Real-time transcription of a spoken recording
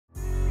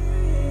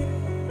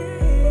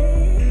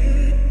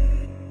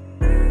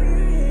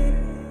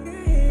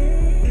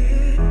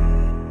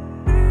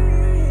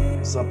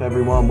What's up,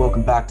 everyone?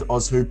 Welcome back to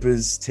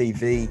Aushoopers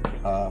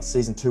TV,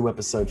 Season 2,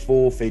 Episode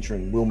 4,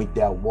 featuring Will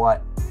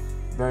Mcdowell-White.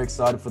 Very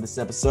excited for this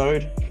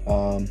episode.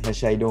 How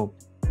you doing?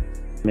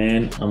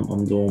 Man,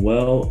 I'm doing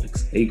well.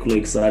 Equally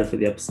excited for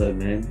the episode,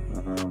 man.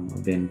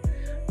 I've been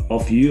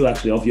off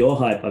your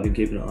hype. I've been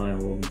keeping an eye on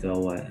Will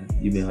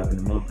Mcdowell-White. You've been hyping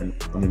him up, and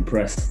I'm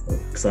impressed.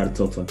 Excited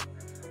to talk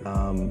to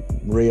him.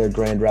 Rio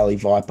Grande Rally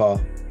Viper,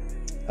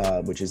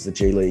 which is the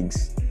G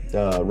League's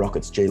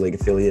Rockets G League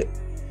affiliate.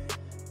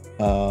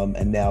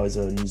 And now is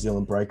a New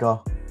Zealand breaker.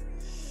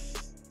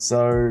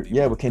 So,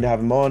 yeah, we're keen to have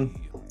him on.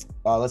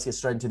 Let's get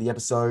straight into the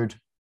episode.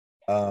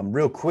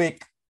 Real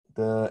quick,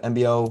 the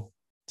NBL,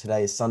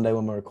 today is Sunday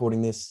when we're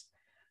recording this.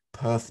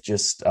 Perth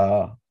just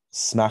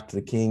smacked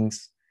the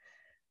Kings.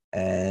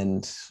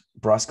 And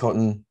Bryce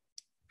Cotton,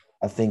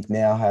 I think,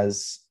 now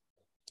has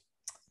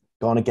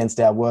gone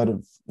against our word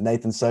of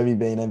Nathan Sobey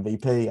being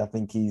MVP. I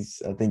think he's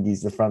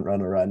the front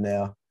runner right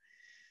now.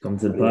 Come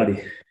to the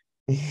party.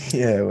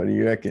 Yeah, what do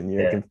you reckon? You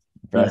reckon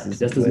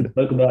just as we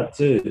spoke about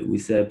too, we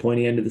said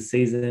pointy end of the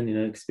season,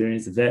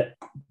 experienced vet,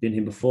 been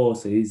here before,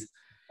 so he's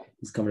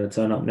coming to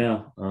turn up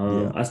now.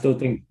 I still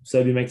think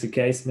Sobey makes a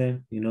case,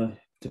 man,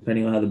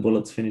 depending on how the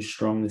Bullets finish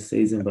strong this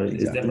season, but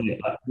It's definitely,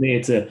 for me,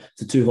 it's a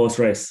two-horse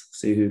race,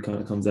 see who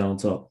kind of comes out on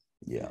top.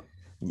 Yeah,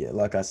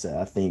 like I said,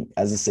 I think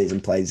as the season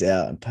plays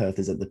out and Perth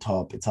is at the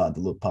top, it's hard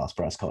to look past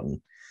Bryce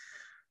Cotton.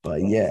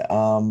 But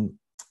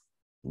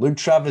Luke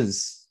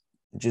Travers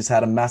just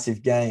had a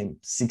massive game,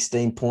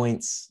 16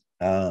 points.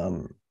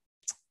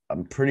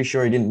 I'm pretty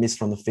sure he didn't miss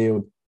from the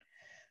field.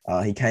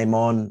 He came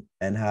on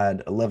and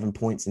had 11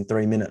 points in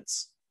 3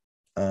 minutes.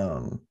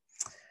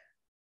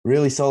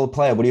 Really solid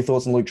player. What are your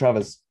thoughts on Luke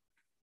Travers?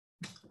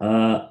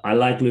 I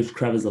like Luke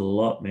Travers a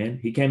lot, man.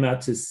 He came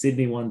out to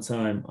Sydney one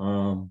time,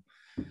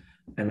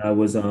 and I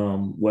was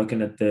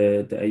working at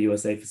the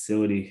AUSA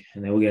facility,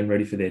 and they were getting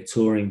ready for their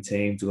touring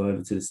team to go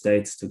over to the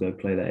States to go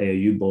play the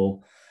AAU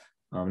ball.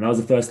 That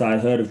was the first I had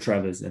heard of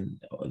Travers, and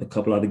a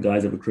couple other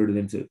guys that recruited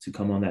him to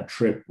come on that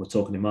trip were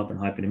talking him up and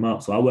hyping him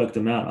up. So I worked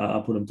him out. I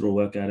put him through a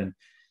workout, and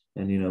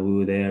we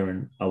were there,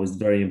 and I was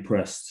very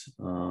impressed.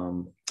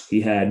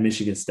 He had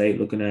Michigan State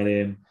looking at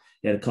him.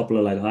 He had a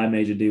couple of high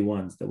major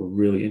D1s that were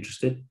really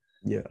interested.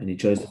 Yeah. And he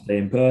chose to stay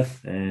in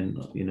Perth, and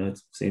it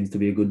seems to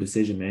be a good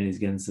decision, man. He's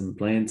getting some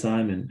playing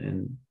time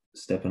and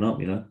stepping up.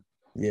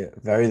 Yeah,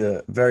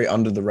 very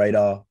under the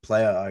radar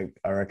player,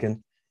 I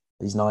reckon.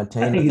 He's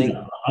 19. I think he's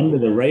under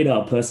the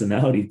radar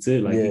personality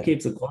too. He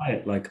keeps it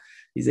quiet.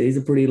 He's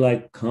a pretty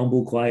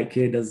humble, quiet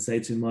kid. Doesn't say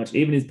too much.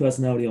 Even his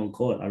personality on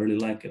court, I really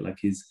like it.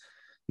 He's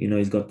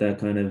got that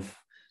kind of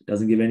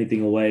doesn't give anything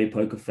away,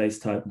 poker face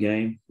type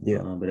game. Yeah.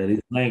 But at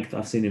his length,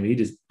 I've seen him. He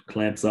just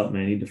clamps up,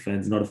 man. He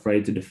defends. Not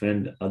afraid to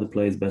defend other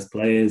players' best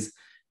players.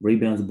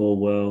 Rebounds the ball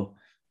well.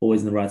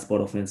 Always in the right spot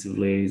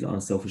offensively. He's an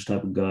unselfish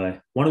type of guy.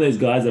 One of those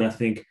guys that I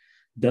think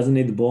doesn't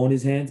need the ball in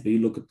his hands, but you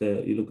look at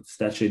the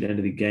stat sheet at the end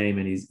of the game,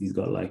 and he's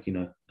got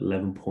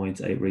 11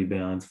 points, 8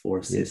 rebounds, 4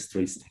 assists,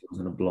 3 steals,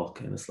 and a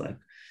block. And it's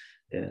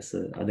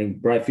so I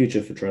think bright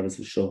future for Travers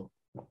for sure.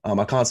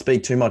 I can't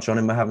speak too much on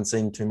him. I haven't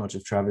seen too much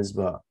of Travers,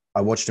 but I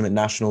watched him at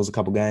Nationals a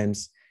couple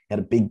games. He had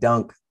a big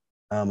dunk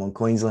on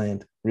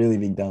Queensland, really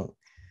big dunk.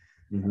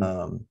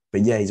 Mm-hmm.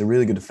 But yeah, he's a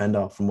really good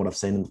defender from what I've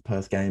seen in the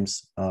Perth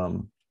games.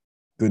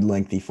 Good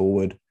lengthy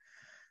forward,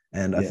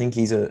 and I think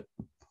he's a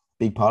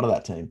big part of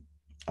that team.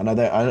 I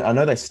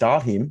know they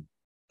start him,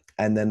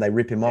 and then they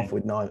rip him off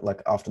with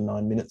after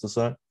 9 minutes or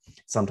so.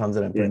 Sometimes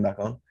they don't put him back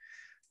on,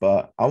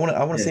 but I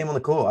want to see him on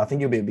the court. I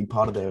think he'll be a big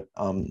part of their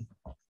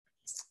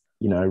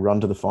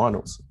run to the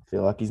finals. I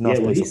feel like he's nice.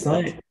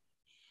 Yeah,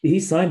 he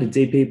signed a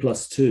DP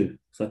 +2,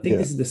 so I think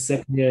this is the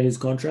second year of his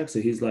contract.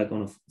 So he's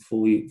on a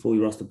fully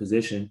roster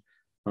position.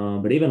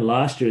 But even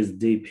last year as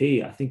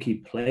DP, I think he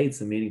played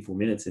some meaningful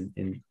minutes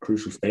in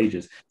crucial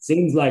stages.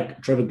 Seems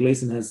like Trevor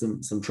Gleeson has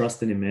some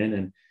trust in him, man,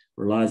 and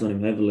relies on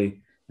him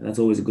heavily, and that's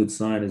always a good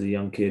sign as a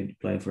young kid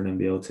playing for an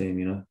NBL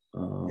team,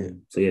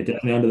 So yeah,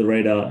 definitely under the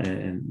radar,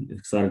 and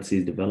excited to see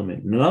his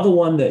development. And another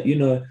one that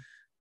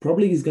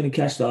probably is going to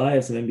catch the eye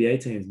of some NBA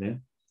teams,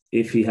 man,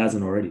 if he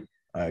hasn't already.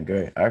 I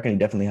agree. I reckon he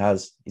definitely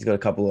has. He's got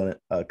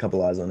a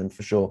couple eyes on him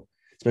for sure,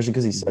 especially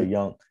because he's so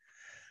young.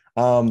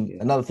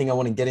 Another thing I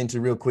want to get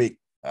into real quick.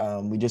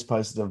 We just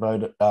posted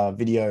a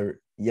video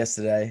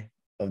yesterday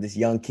of this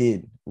young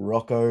kid,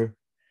 Rocco.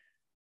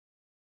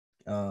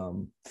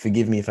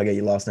 Forgive me if I get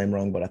your last name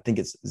wrong, but I think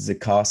it's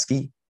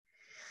Zakarski.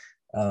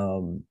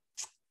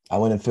 I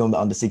went and filmed the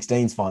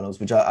under-16s finals,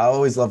 which I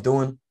always love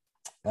doing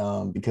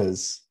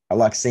because I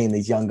like seeing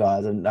these young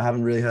guys, and I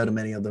haven't really heard of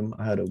many of them.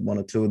 I heard of 1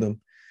 or 2 of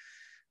them.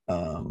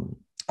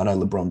 I know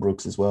LeBron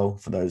Brooks as well,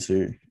 for those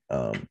who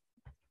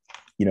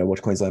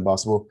watch Queensland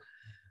basketball.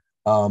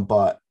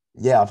 But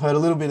yeah, I've heard a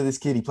little bit of this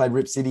kid. He played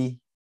Rip City.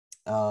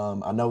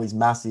 I know he's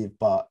massive,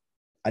 but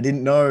I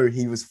didn't know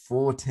he was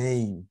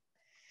 14.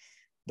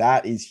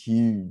 That is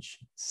huge.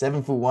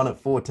 7'1" at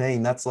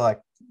 14. That's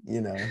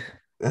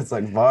that's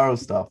viral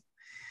stuff.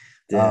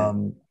 Yeah.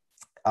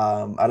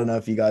 I don't know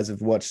if you guys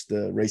have watched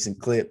the recent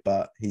clip,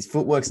 but his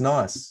footwork's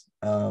nice.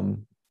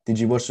 Did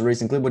you watch the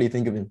recent clip? What do you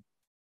think of him?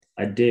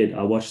 I did.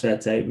 I watched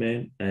that tape,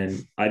 man,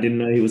 and I didn't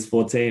know he was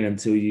 14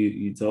 until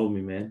you told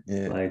me, man.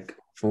 Yeah, Like,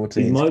 he's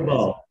 14 is crazy.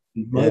 mobile.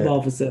 He's Yeah,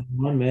 mobile for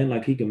 7'1", man.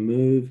 Like, he can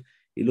move.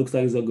 He looks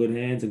like he's got good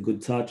hands and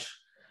good touch.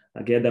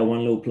 Like, he had that one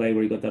little play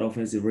where he got that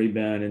offensive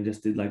rebound and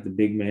just did like the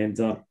big man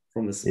dunk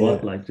from the spot,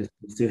 yeah, like just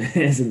his two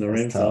hands in the that's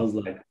rim. So I tough. was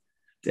like,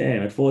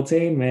 damn, at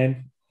 14,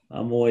 man,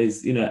 I'm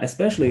always,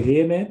 especially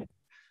here, man.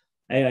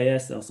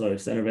 AIS, oh sorry,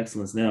 Center of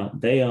Excellence now.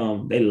 They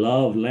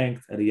love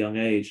length at a young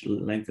age,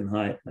 length and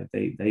height. Like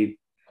they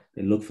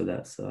look for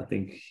that. So I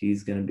think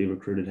he's going to be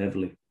recruited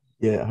heavily.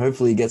 Yeah,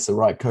 hopefully he gets the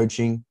right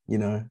coaching,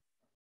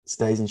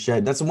 stays in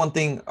shape. That's the one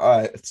thing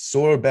I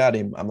saw about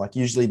him. I'm like,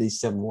 usually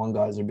these 7'1"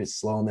 guys are a bit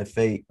slow on their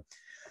feet.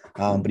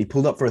 But he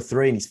pulled up for a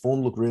three and his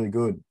form looked really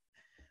good.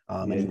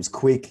 And he Yeah, was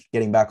quick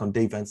getting back on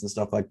defense and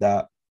stuff like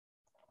that.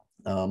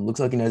 Looks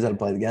like he knows how to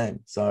play the game.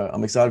 So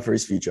I'm excited for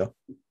his future.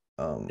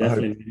 I hope.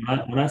 definitely.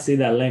 When I see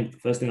that length, the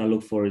first thing I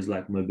look for is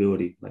like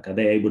mobility. Like, are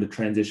they able to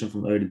transition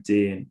from O to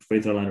D and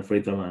free throw line to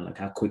free throw line? Like,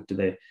 how quick do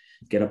they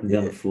get up and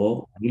down Yeah, the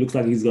floor? He looks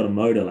like he's got a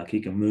motor. Like, he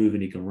can move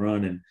and he can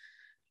run and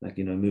like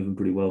moving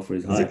pretty well for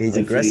his height. he's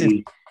aggressive.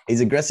 Hopefully,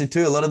 He's aggressive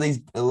too. A lot of these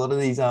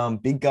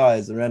big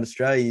guys around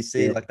Australia, you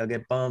see, yeah, like they'll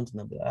get bumped and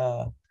they'll be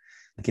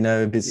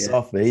a bit yeah.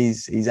 soft, but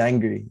he's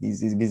angry.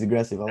 He's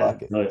aggressive. I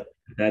like it. No,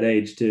 that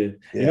age too.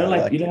 Yeah, I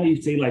Like like it. how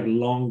you see like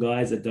long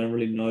guys that don't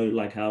really know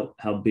like how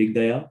big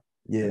they are,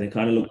 and Yeah, they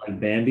kind of look like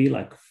Bambi,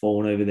 like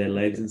falling over their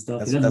legs yeah. and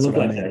stuff. He That's doesn't that's look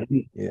what I like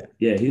mean. that.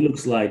 Yeah, Yeah, he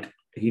looks like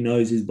he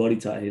knows his body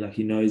type.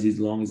 He knows he's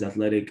long, he's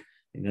athletic.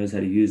 He knows how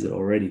to use it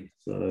already.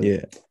 So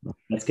yeah,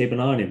 let's keep an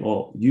eye on him.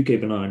 Or you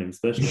keep an eye on him,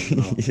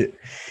 especially. yeah.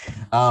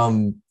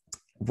 Um,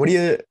 what do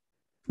you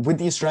with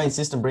the Australian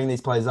system bring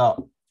these players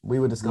up? We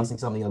were discussing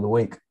something the other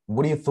week.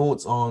 What are your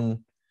thoughts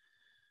on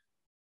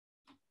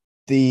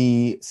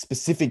the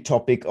specific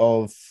topic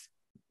of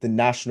the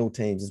national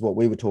teams? Is what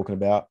we were talking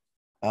about.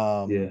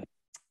 Um, Yeah,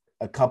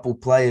 a couple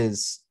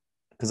players,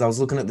 because I was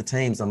looking at the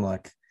teams. I'm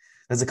like,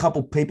 there's a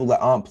couple people that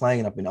aren't playing,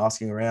 and I've been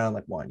asking around,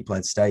 like, why aren't you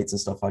playing states and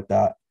stuff like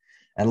that?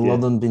 And a lot of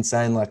yeah, them have been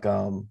saying like,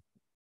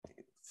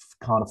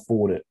 can't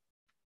afford it,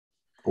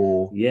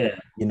 or yeah.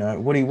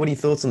 what are your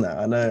thoughts on that?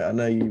 I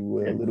know you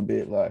were a Yeah. little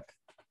bit like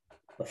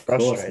Of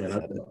course, man. frustrated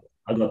at it.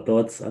 I got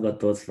thoughts. I got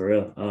thoughts for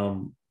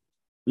real.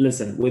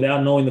 Listen,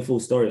 without knowing the full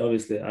story,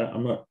 obviously,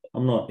 I'm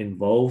not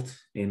involved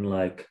in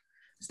like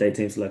state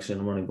team selection.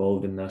 I'm not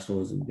involved in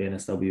nationals and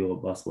BNSW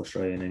or Basketball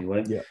Australia in any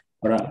way. Yeah,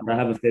 But I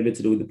have a fair bit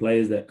to do with the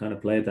players that kind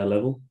of play at that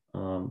level.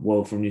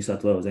 Well, from New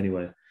South Wales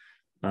anyway.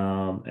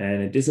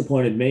 And it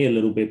disappointed me a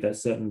little bit that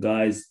certain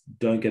guys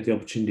don't get the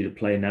opportunity to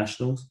play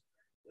nationals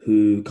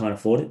who can't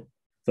afford it.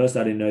 First,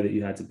 I didn't know that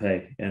you had to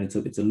pay, and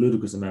it's a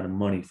ludicrous amount of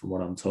money from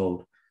what I'm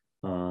told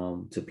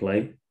to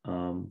play.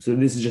 So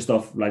this is just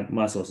off like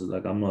my sources.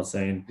 Like, I'm not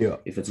saying yeah,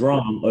 if it's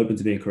wrong, I'm open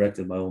to being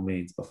corrected by all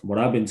means. But from what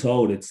I've been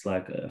told, it's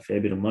like a fair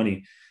bit of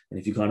money, and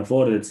if you can't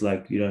afford it, it's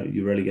like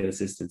you rarely get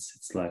assistance.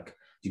 It's like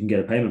you can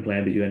get a payment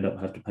plan, but you end up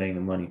have to paying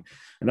the money,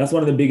 and that's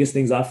one of the biggest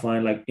things I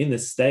find. Like in the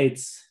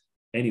States,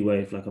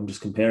 anyway, if like I'm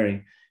just comparing,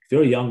 if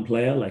you're a young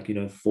player, like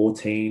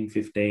 14,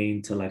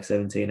 15 to like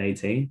 17,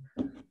 18,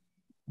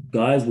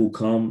 guys will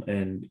come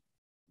and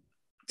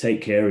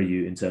take care of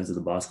you in terms of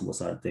the basketball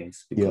side of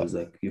things yeah, because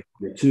like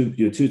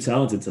you're too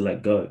talented to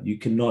let go.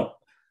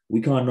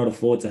 We can't not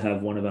afford to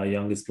have one of our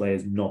youngest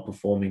players not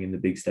performing in the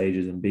big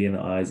stages and be in the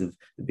eyes of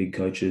the big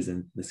coaches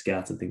and the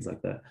scouts and things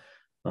like that.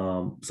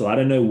 So I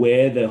don't know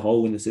where the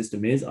hole in the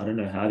system is. I don't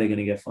know how they're going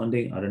to get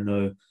funding. I don't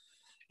know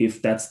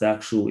if that's the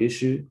actual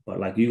issue, but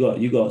like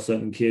you got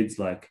certain kids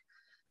like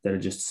that are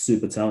just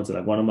super talented.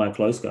 Like one of my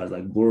close guys,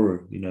 like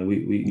Buru, you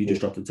yeah.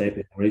 just dropped the tape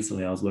in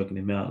recently. I was working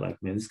him out.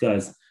 Like, man, this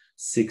guy's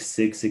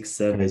 6'6",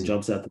 6'7", Crazy.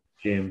 jumps out the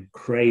gym,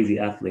 crazy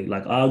athlete.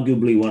 Like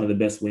arguably one of the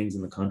best wings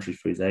in the country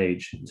for his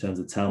age in terms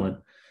of talent.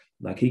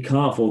 Like he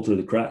can't fall through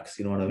the cracks.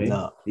 You know what I mean?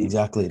 No, He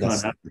exactly. can't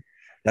That's happen.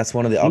 that's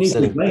one of the He needs to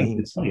be upsetting playing.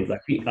 things.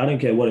 Like I don't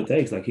care what it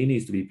takes. Like he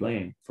needs to be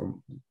playing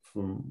from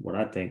what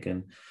I think.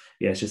 And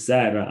yeah, it's just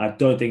sad. I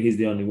don't think he's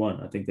the only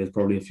one. I think there's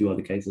probably a few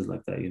other cases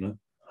like that.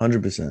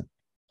 100%.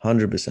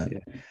 100%. Yeah,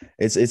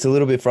 It's a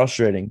little bit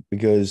frustrating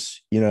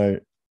because,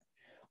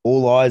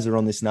 all eyes are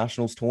on this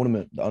nationals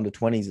tournament, the under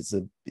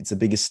 20s. It's a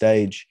bigger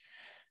stage.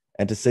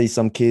 And to see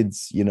some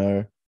kids,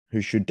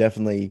 who should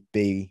definitely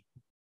be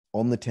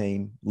on the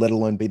team, let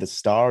alone be the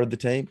star of the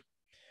team,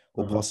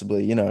 or uh-huh.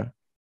 possibly,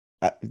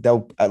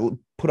 they'll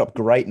put up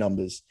great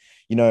numbers.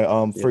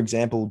 Yeah, For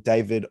example,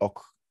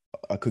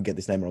 I could get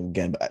this name wrong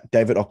again, but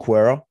David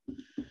Okwera,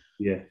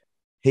 yeah,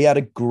 he had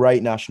a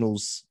great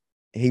nationals.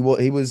 He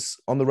was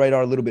on the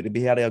radar a little bit.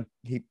 He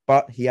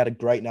had a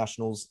great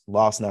nationals,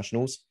 last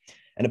nationals,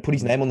 and it put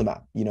his mhm, name on the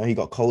map. He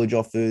got college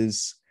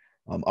offers,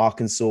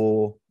 Arkansas,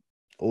 all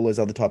those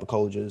other type of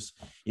colleges.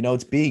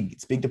 It's big.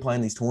 It's big to play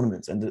in these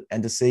tournaments, and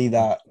to see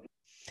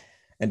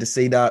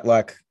that,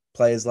 like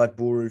players like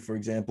Buru, for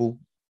example,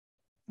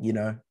 you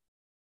know,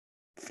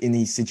 in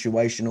his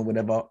situation or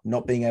whatever,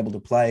 not being able to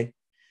play,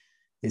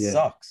 it yeah,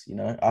 sucks.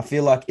 I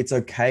feel like it's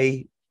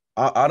okay.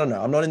 I don't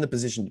know. I'm not in the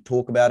position to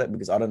talk about it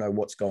because I don't know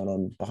what's going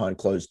on behind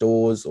closed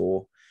doors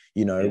or,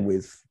 yeah,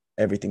 with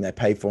everything they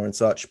pay for and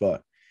such.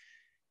 But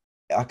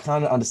I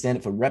kind of understand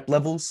it for rep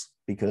levels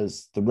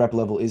because the rep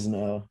level isn't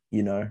a,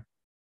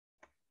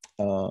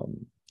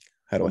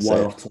 how do I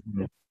say it?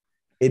 Tournament.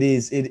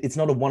 It's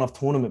not a one-off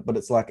tournament, but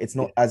it's like it's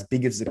not as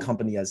big as a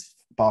company as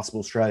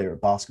Basketball Australia or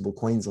Basketball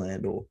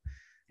Queensland, or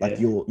like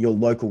your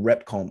local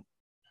rep comp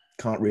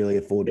can't really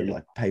afford to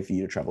like pay for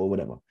you to travel or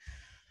whatever.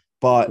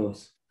 But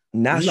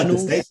nationals, like the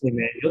state thing,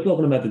 man. You're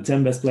talking about the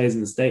 10 best players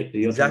in the state. That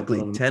you're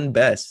exactly, 10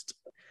 best.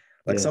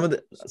 Like some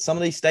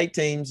of these state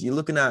teams you're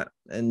looking at,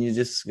 and you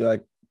just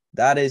like,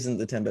 that isn't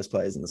the 10 best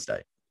players in the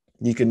state.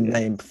 You can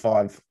name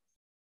 5,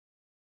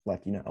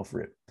 like off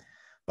rip,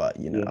 but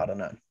I don't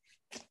know.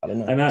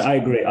 And I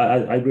agree.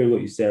 I agree with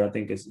what you said. I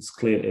think it's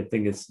clear. I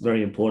think it's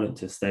very important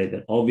to state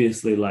that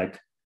obviously, like,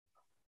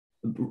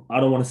 I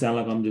don't want to sound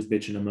like I'm just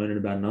bitching and moaning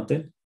about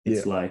nothing.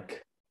 It's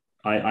like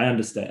I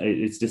understand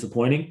it's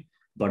disappointing,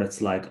 but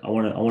it's like I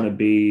want to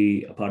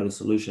be a part of the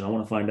solution. I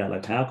want to find out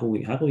like how can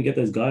we get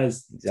those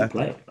guys to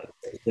play?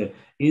 Like,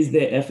 is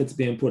there efforts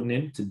being put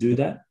in to do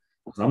that?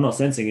 Because I'm not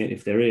sensing it.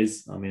 If there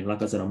is, I mean,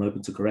 like I said, I'm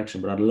open to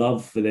correction, but I'd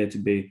love for there to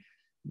be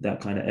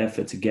that kind of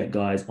effort to get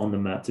guys on the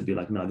map to be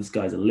like, no, this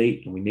guy's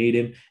elite and we need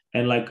him.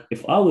 And like,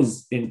 if I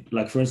was in,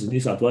 like, for instance, New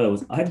South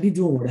Wales, I'd be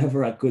doing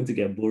whatever I could to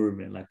get Buru,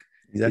 man. Like,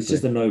 it's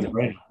just a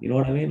no-brainer. You know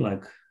what I mean?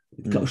 Like,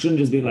 it shouldn't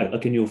just be like, oh,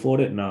 can you afford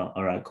it? No.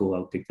 All right, cool.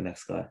 I'll pick the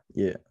next guy.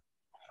 Yeah.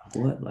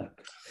 What? Like,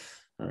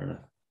 I don't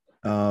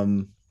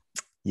know.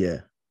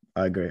 Yeah,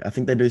 I agree. I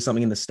think they do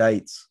something in the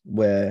States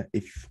where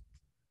if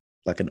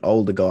like an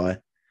older guy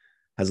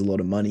has a lot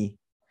of money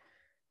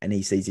and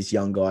he sees this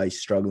young guy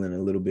struggling a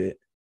little bit,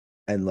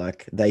 and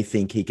like they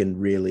think he can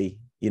really,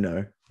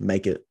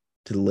 make it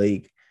to the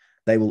league,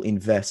 they will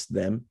invest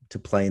them to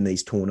play in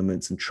these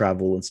tournaments and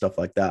travel and stuff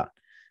like that.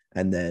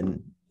 And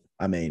then,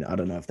 I mean, I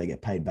don't know if they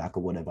get paid back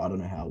or whatever. I don't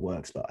know how it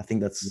works, but I think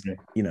that's,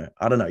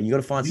 I don't know. You got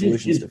to find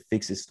solutions to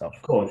fix this stuff.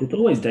 Of course. It's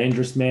always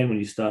dangerous, man, when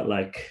you start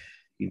like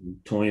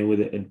toying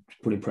with it and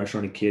putting pressure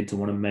on a kid to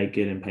want to make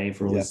it and paying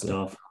for all this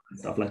stuff.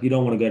 Like, you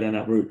don't want to go down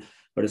that route,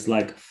 but it's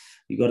like,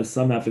 you got to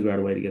somehow figure out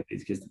a way to get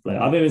these kids to play.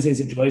 I've even seen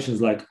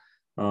situations like,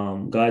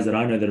 guys that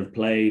I know that have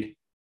played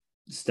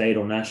state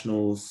or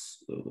nationals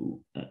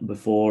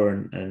before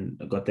and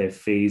got their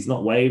fees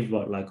not waived,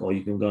 but like, oh,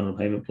 you can go on a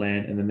payment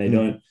plan, and then they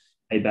don't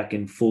pay back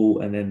in full,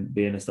 and then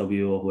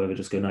BNSW or whoever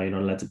just go, no, you're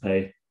not allowed to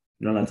pay.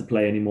 You're not allowed to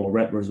play any more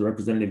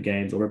representative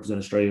games or represent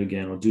Australia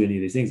again or do any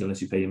of these things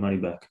unless you pay your money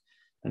back.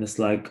 And it's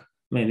like,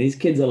 man, these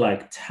kids are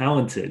like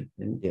talented.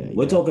 And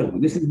we're talking,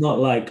 this is not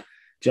like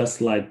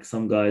just like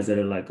some guys that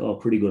are like, oh,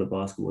 pretty good at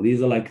basketball.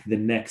 These are like the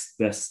next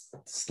best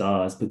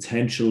stars,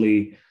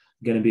 potentially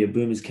going to be at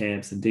Boomers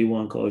camps and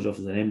D1 college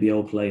offers and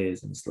NBL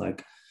players. And it's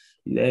like,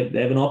 they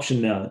have an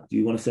option now. Do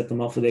you want to set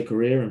them up for their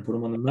career and put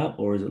them on the map?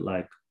 Or is it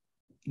like,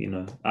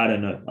 I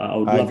don't know. I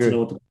would love to know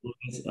what the problem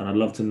is, and I'd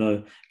love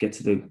to get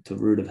to the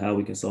root of how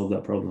we can solve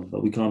that problem.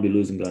 But we can't be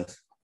losing guys.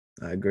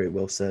 I agree.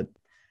 Well said.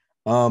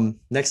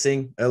 Next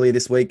thing, earlier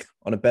this week,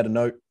 on a better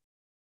note,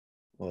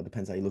 well, it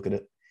depends how you look at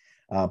it.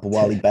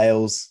 Bawali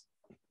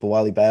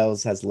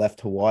Bales has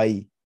left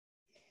Hawaii.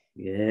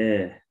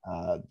 Yeah.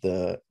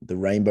 The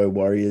Rainbow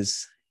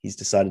Warriors. He's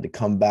decided to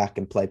come back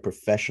and play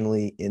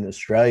professionally in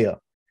Australia.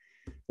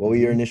 What were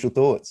your initial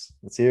thoughts?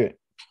 Let's hear it.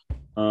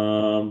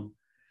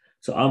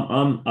 So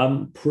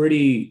I'm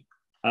pretty.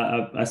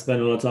 I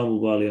spent a lot of time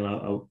with Wally, and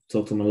I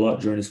talked to him a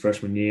lot during his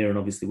freshman year, and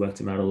obviously worked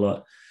him out a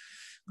lot.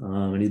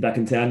 And he's back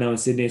in town now in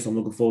Sydney, so I'm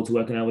looking forward to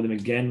working out with him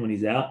again when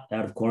he's out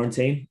of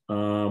quarantine.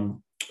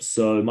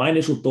 So my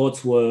initial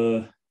thoughts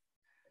were,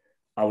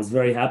 I was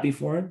very happy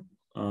for him.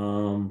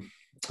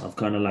 I've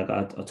kind of like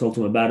I talked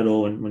to him about it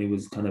all, and when he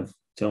was kind of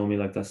telling me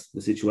like that's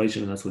the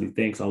situation and that's what he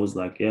thinks, I was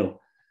like, yo,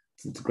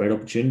 it's a great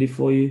opportunity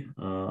for you.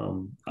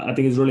 I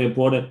think it's really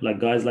important, like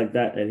guys like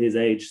that at his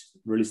age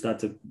really start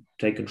to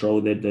take control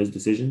of those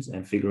decisions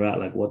and figure out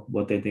like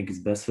what they think is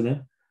best for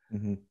them.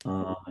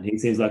 And he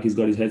seems like he's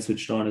got his head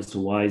switched on as to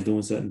why he's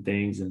doing certain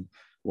things and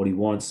what he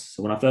wants.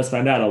 So when I first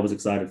found out, I was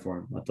excited for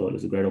him. I thought it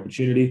was a great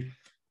opportunity.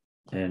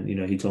 And,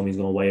 he told me he's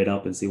going to weigh it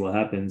up and see what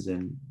happens.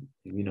 And,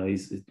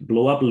 it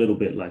blew up a little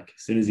bit. Like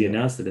as soon as he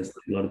announced it, there's a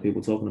lot of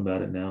people talking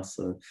about it now.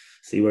 So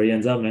see where he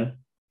ends up, man.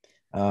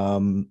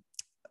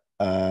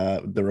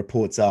 The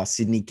reports are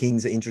Sydney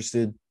Kings are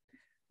interested,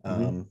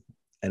 and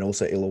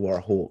also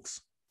Illawarra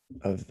Hawks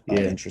are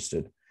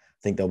interested. I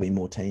think there'll be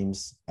more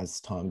teams as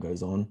time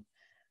goes on.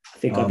 I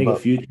think a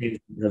few teams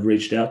have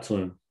reached out to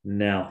him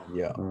now.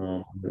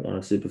 On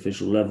a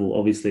superficial level.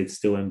 Obviously, it's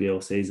still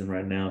NBL season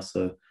right now,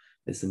 so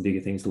there's some bigger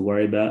things to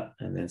worry about.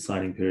 And then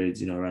signing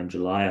periods, around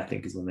July, I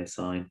think, is when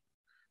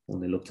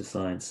they look to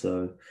sign.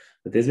 So,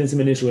 but there's been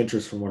some initial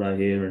interest from what I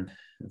hear and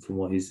from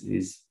what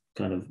he's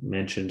kind of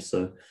mentioned.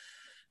 So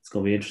it's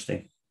going to be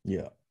interesting.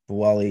 Yeah.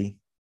 Bawali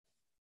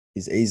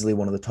is easily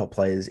one of the top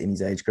players in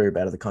his age group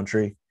out of the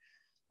country.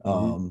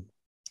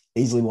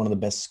 Easily one of the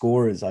best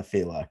scorers, I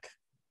feel like.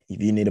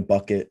 If you need a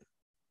bucket,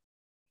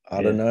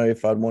 I don't know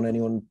if I'd want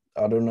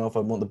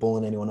the ball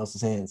in anyone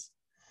else's hands.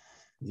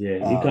 Yeah,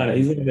 he's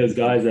Um, one of those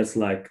guys that's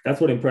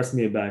what impressed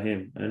me about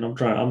him. And I'm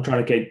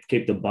trying to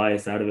keep the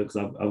bias out of it because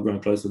I've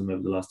grown close with him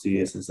over the last 2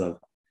 years yeah, since I've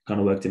kind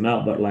of worked him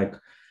out. But like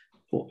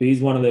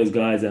he's one of those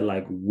guys that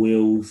like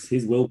wills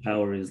his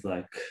willpower is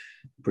like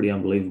pretty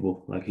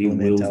unbelievable. Like he killer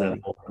wills that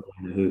mentality. ball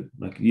in the hoop.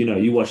 Like,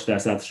 you watch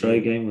that South Yeah,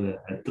 Australia game with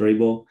a three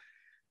ball.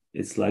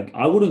 It's like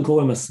I wouldn't call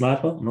him a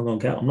sniper. I'm not gonna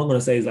count. I'm not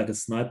gonna say he's like a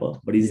sniper,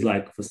 but he's yeah,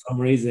 like for some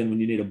reason when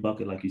you need a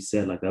bucket, like you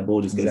said, like that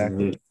ball just goes in the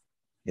exactly. hoop.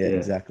 Yeah, Yeah.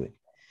 exactly.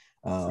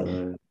 Um,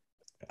 So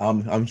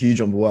I'm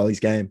huge on Bawali's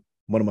game.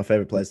 One of my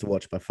favorite players to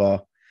watch by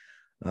far.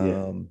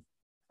 yeah. Um,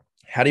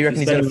 how do you reckon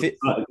he's going to fit?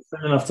 If you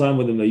spend enough time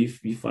with him, though, you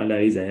find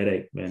out he's a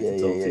headache, man, Yeah, to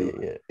yeah, talk yeah, to.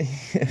 yeah,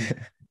 yeah.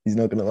 He's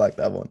not going to like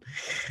that one.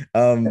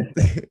 Um,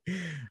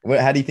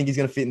 how do you think he's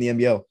going to fit in the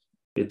NBL?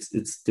 It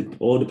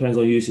all depends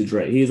on usage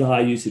rate. He's a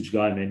high usage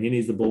guy, man. He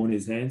needs the ball in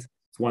his hands.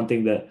 It's one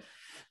thing that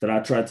I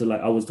tried to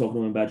I was talking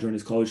to him about during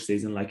his college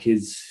season. Like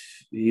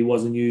he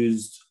wasn't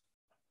used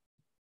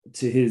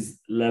to his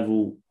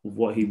level of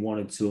what he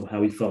wanted to,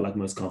 how he felt like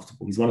most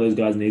comfortable. He's one of those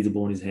guys who needs the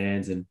ball in his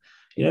hands, and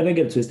don't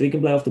get it twisted. He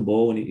can play off the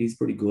ball, and he's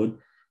pretty good.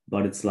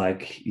 But it's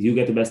like you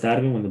get the best out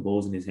of him when the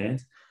ball's in his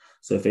hands.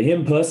 So for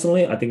him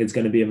personally, I think it's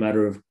going to be a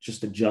matter of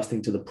just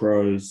adjusting to the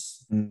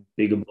pros, Mm.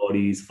 bigger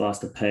bodies,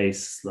 faster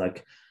pace.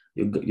 Like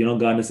you're not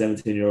guarding a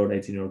 17-year-old,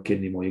 18-year-old kid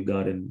anymore. You're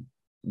guarding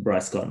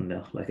Bryce Cotton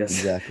now. Like that's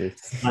Exactly.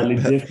 slightly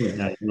different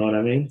now. You know what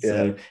I mean? Yeah.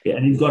 So yeah,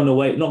 and he's gotten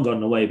away, not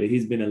gotten away, but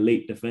he's been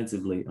elite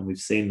defensively, and we've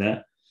seen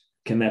that.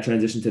 Can that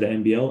transition to the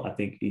NBL? I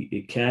think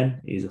it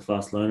can. He's a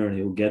fast learner and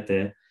he'll get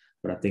there.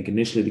 But I think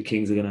initially the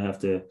Kings are going to have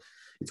to.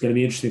 It's going to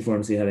be interesting for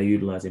him to see how they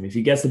utilize him. If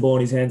he gets the ball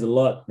in his hands a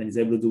lot and he's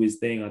able to do his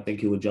thing, I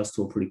think he'll adjust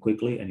to it pretty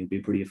quickly and he'll be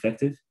pretty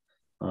effective.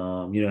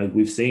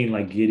 We've seen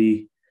like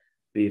Giddy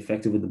be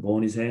effective with the ball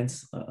in his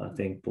hands. I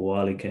think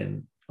Bawali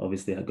can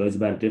obviously goes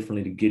about it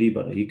differently to Giddy,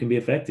 but he can be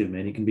effective,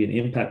 man. He can be an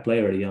impact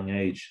player at a young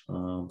age.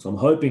 So I'm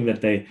hoping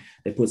that they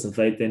put some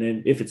faith in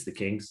him. If it's the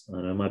Kings,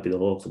 I know it might be the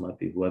Hawks, it might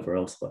be whoever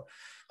else, but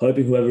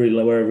hoping wherever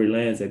he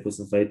lands, they put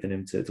some faith in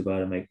him to go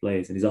out and make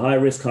plays. And he's a high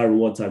risk, high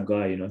reward type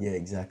guy, Yeah,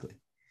 exactly.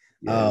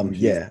 Yeah, which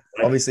is Yeah,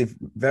 obviously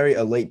very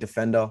elite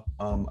defender.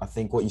 I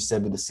think what you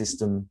said with the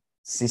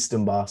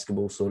system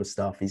basketball sort of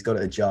stuff, he's got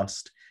to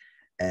adjust.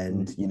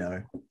 And,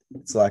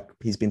 it's like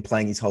he's been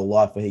playing his whole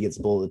life where he gets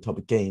the ball at the top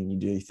of key and you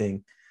do your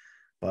thing.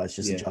 But it's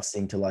just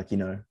adjusting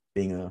to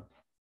being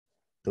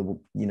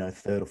the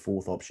third or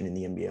fourth option in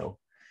the NBL.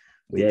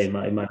 It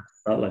might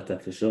start like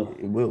that for sure.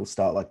 It will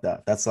start like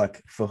that. That's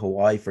like for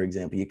Hawaii, for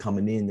example, you're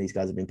coming in, these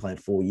guys have been playing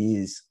 4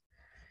 years,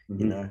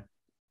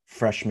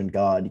 freshman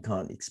guard, you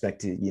can't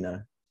expect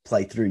to,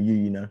 play through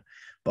you,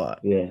 but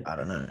I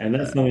don't know. And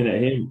that's something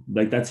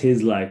that that's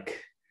his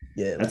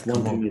that's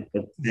one thing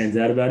that stands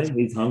out about him.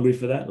 He's hungry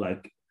for that.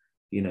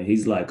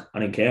 He's like, I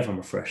don't care if I'm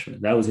a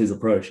freshman. That was his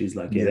approach. He's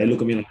like, they look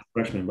at me like a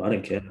freshman, but I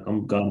don't care.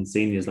 I'm guarding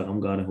seniors, like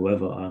I'm guarding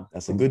whoever.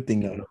 That's a good thing,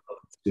 though.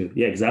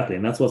 Yeah, exactly.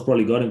 And that's what's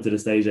probably got him to the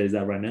stage that he's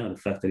at right now. The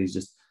fact that he's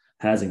just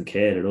hasn't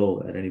cared at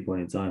all at any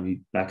point in time.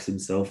 He backs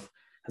himself,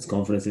 has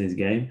confidence in his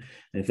game.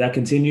 And if that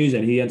continues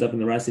and he ends up in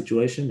the right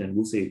situation, then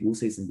we'll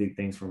see some big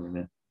things from him,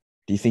 man.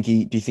 Do you think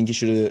he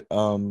should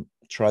have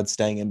tried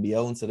staying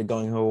NBL instead of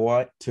going to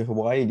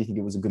Hawaii? Or do you think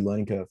it was a good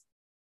learning curve?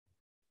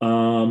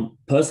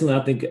 Personally, I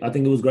think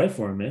it was great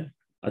for him, man.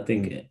 I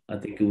think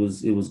it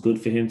was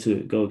good for him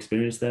to go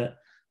experience that.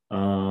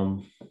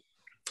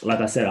 Like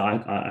I said,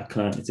 I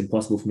can't. It's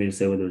impossible for me to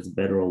say whether it's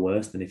better or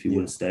worse than if he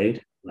would have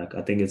stayed. Like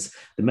I think it's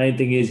the main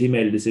thing is he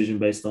made a decision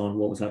based on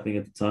what was happening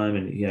at the time,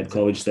 and he had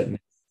college setting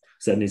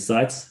his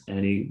sights,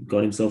 and he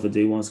got himself a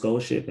D1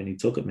 scholarship, and he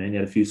took it, man. He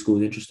had a few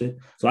schools interested,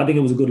 so I think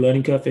it was a good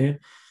learning curve for him.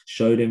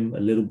 Showed him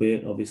a little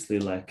bit, obviously,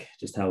 like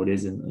just how it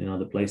is in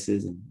other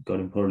places, and got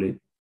him probably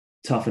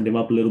toughened him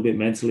up a little bit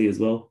mentally as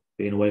well,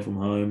 being away from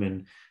home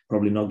and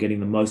probably not getting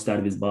the most out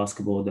of his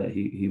basketball that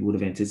he would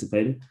have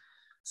anticipated.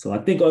 So I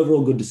think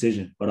overall good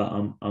decision, but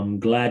I'm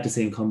glad to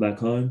see him come back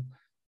home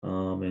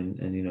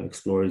and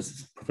explore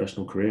his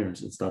professional career and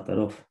start that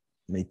off.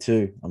 Me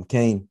too. I'm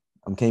keen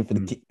for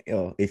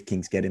if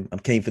Kings get him. I'm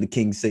keen for the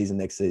Kings season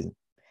next season.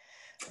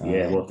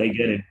 Well, if they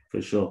get him,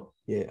 for sure.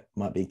 Yeah,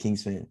 might be a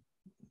Kings fan.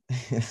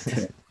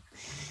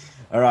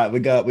 All right, we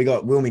got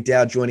Will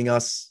McDowell joining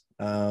us.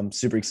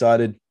 Super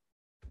excited.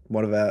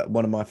 One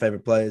of my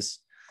favorite players.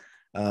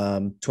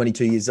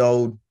 22 years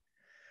old.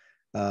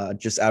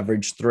 Just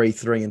averaged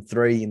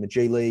 3-3-3 in the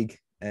G League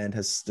and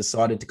has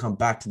decided to come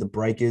back to the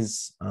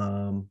Breakers.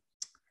 We'll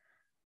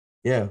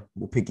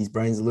pick his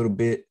brains a little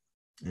bit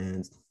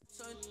and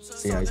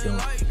see how he's going.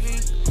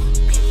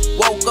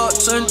 Woke up,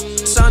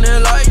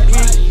 sounding like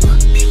me.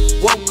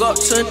 Woke up,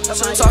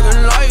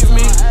 talking like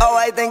me. Oh,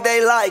 I think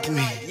they like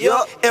me.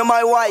 Yup, in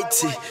my white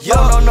tee.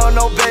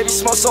 No, baby,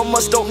 smoke so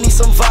much, don't need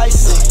some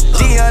vice.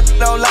 Dion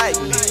don't like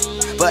me,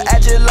 but I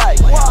just like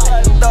me.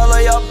 All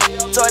of y'all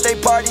toy they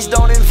parties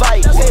don't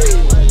invite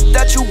me.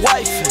 That you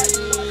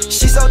wifing,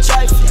 she so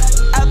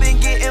trifling. I've been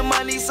getting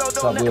money, so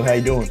don't. What's up, Will? How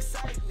you doing?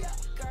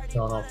 What's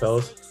going on,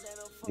 fellas?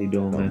 How you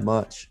doing, man? Not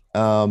much.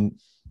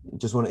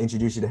 Just want to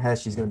introduce you to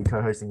Hesh. She's going to be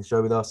co-hosting the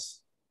show with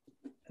us.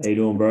 How you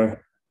doing, bro?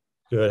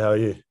 Good. How are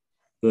you?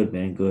 Good,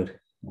 man. Good.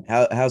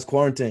 How's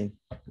quarantine?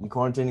 You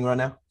quarantining right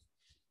now?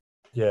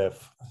 Yeah,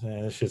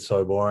 man, this shit's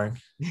so boring.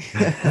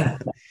 How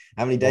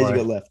many days you got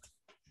Boring. left?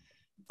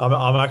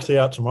 I'm actually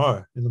out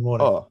tomorrow in the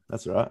morning. Oh,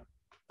 that's all right.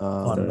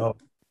 I don't know.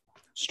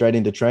 Straight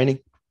into training.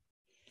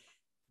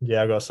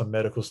 Yeah, I got some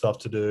medical stuff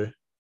to do.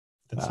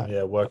 Then some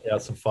Ah,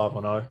 workouts, some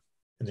 5-on-0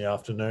 in the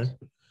afternoon.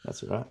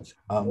 that's all right.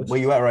 Where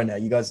you at right now?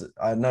 You guys,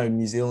 I know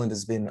New Zealand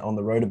has been on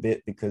the road a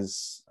bit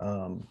because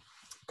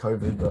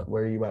COVID, but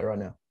where are you at right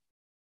now?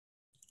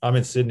 I'm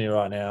in Sydney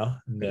right now,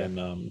 and Okay.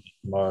 then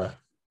tomorrow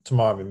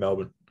I'm in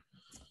Melbourne.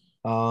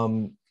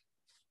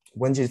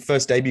 When's your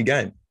first debut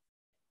game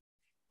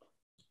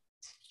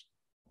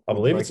I with the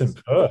believe it's in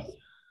Breakers? Perth.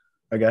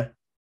 Okay,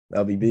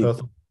 that'll be big. Perth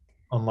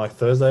on like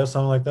Thursday or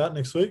something like that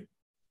next week.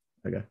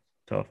 Okay,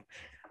 tough.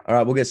 All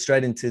right, we'll get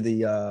straight into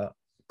the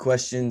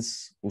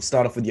questions. We'll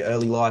start off with your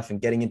early life and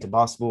getting into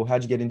basketball.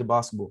 How'd you get into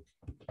basketball?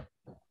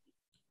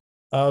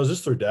 I was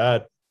just through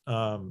Dad.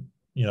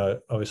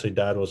 Obviously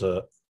Dad was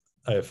a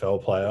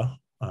AFL player.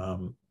 I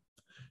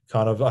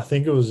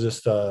think it was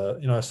just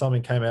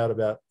something came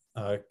about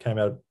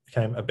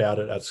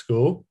it at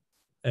school,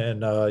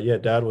 and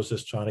Dad was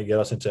just trying to get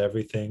us into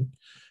every kind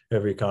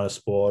of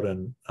sport,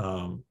 and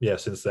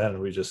since then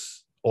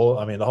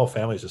the whole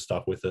family's just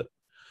stuck with it.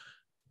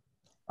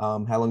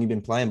 How long you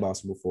been playing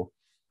basketball for?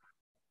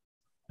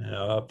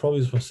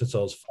 Probably since I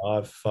was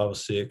five or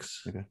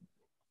six. Okay.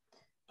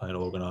 Playing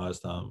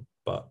organized,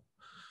 but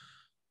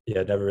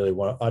never really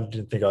I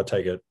didn't think I'd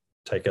take it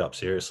up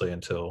seriously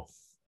until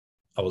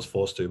I was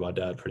forced to by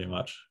Dad, pretty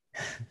much.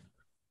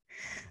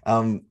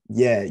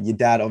 Your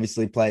dad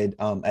obviously played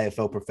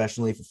AFL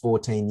professionally for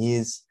 14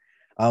 years.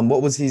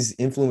 What was his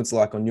influence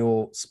like on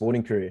your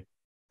sporting career?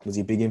 Was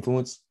he a big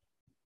influence?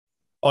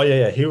 Oh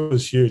yeah, he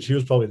was huge. He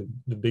was probably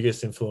the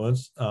biggest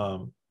influence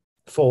for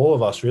all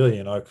of us,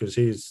 really. Because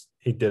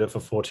he did it for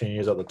 14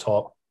 years at the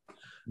top.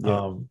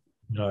 Yeah.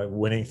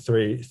 Winning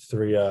three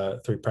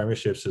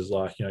premierships is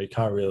like, you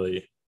can't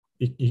really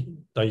you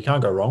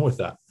can't go wrong with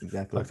that.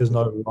 Exactly. Like there's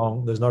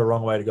no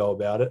wrong way to go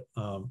about it.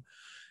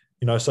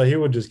 So he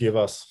would just give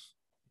us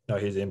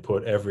his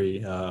input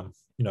every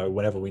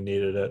whenever we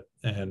needed it,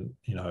 and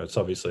it's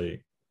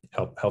obviously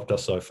helped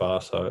us so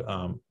far.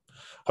 So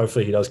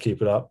hopefully he does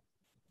keep it up,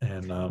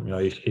 and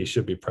he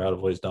should be proud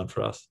of what he's done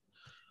for us.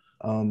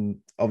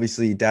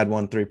 Obviously Dad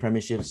won 3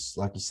 premierships,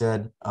 like you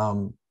said.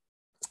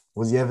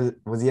 Was he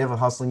ever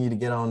hustling you to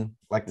get on,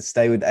 like, to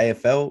stay with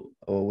AFL,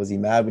 or was he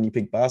mad when you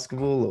picked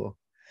basketball? Or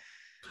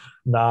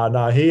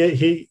No,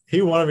 he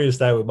wanted me to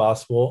stay with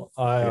basketball.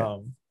 There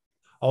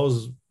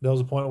was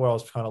a point where I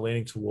was kind of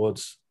leaning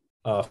towards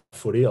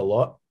footy a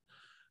lot,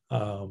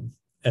 and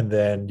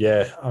then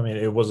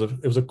it was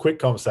a quick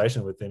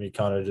conversation with him. He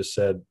kind of just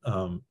said,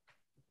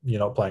 "You're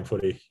not playing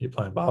footy, you're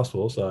playing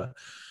basketball." So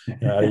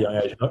at a young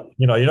age,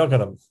 you're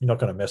not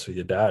gonna mess with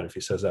your dad if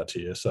he says that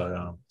to you.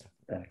 So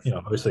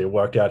obviously it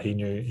worked out. He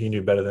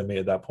knew better than me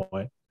at that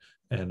point,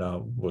 and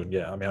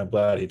I'm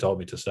glad he told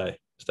me to stay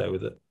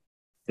with it.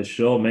 For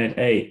sure, man.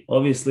 Hey,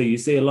 obviously you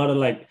see a lot of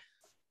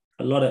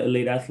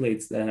elite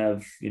athletes that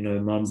have,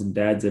 mums and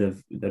dads that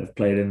have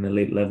played at an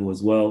elite level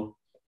as well.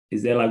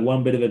 Is there like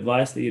one bit of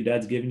advice that your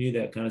dad's given you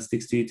that kind of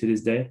sticks to you to this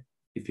day,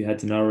 if you had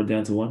to narrow it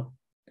down to one?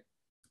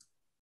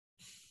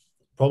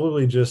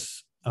 Probably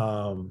just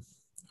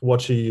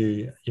watching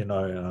you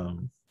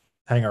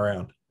hang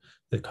around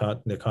the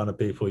kind of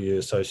people you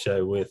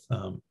associate with.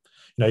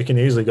 You can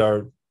easily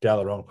go down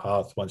the wrong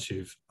path once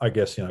you've, I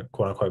guess,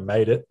 quote unquote,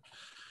 made it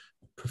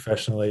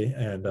professionally.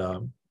 And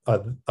I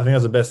think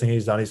that's the best thing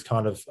he's done. He's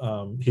kind of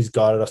he's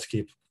guided us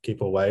to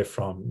keep away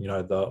from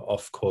the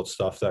off court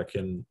stuff that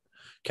can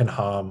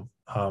harm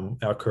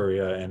our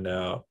career and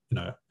our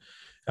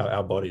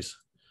bodies.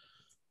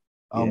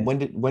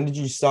 When did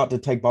you start to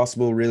take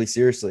basketball really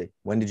seriously?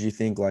 When did you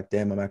think, like,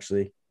 damn, I'm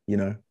actually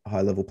a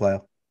high level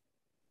player?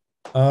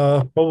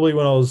 Probably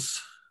when I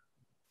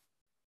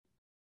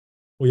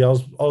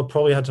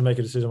probably had to make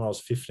a decision when I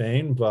was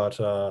 15, but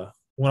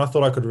when I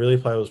thought I could really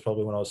play was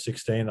probably when I was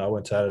 16. I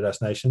went to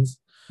Adidas Nations.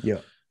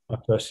 Yeah. My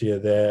first year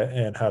there,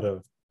 and had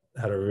a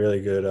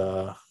really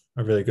good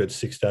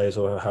 6 days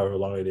or however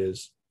long it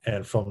is.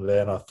 And from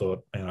then I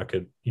thought, man, I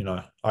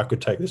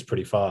could take this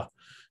pretty far.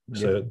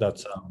 Yeah. So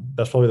that's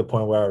probably the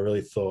point where I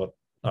really thought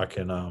I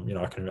can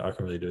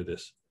really do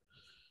this.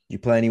 You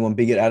play anyone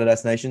big at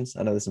Adidas Nations?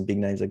 I know there's some big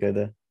names that go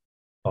there.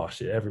 Oh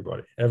shit,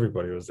 everybody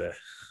was there.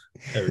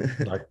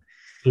 Like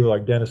people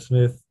like Dennis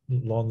Smith,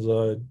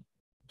 Lonzo,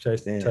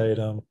 Chase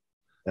Tatum.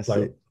 That's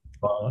like, it.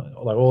 All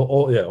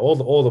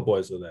the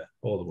boys were there.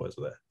 All the boys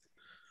were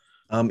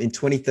there. In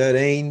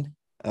 2013,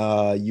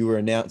 you were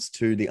announced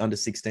to the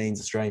under-16s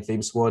Australian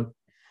FIBA squad.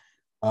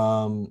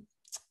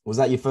 Was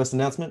that your first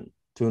announcement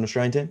to an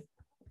Australian team?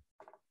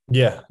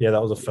 Yeah,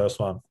 that was the first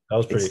one. That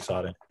was pretty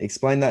exciting.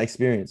 Explain that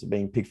experience of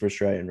being picked for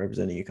Australia and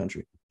representing your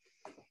country.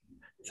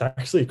 It's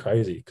actually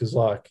crazy because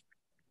I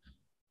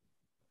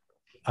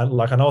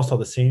know it's not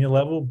the senior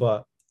level,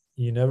 but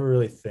you never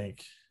really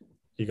think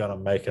you're gonna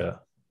make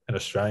a an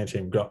Australian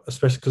team got,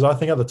 especially because I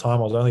think at the time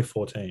I was only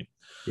 14.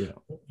 Yeah.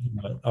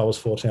 I was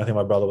 14. I think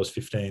my brother was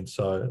 15.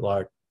 So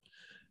like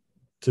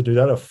to do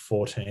that at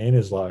 14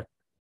 is like,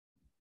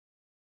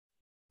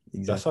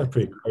 that's like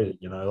pretty crazy,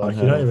 you know, like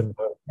you don't even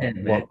know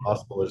what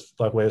basketball is,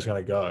 like where it's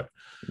going to go.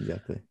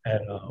 Exactly.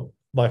 And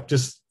like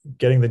just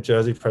getting the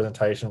jersey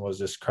presentation was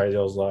just crazy.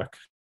 I was like,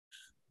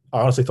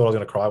 I honestly thought I was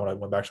going to cry when I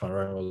went back to my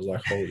room. I was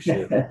like, holy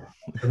shit. There's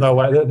no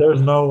way.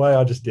 There's no way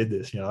I just did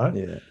this, you know?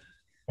 Yeah.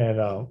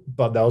 And,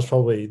 but that was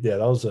probably, that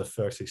was the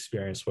first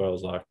experience where I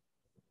was like,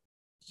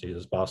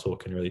 Jesus, basketball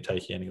can really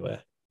take you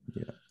anywhere.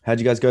 Yeah. How'd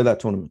you guys go that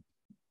tournament?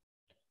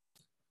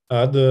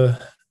 I think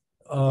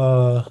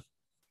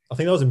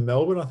that was in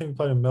Melbourne. I think we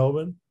played in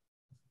Melbourne.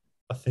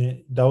 I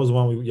think that was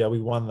one we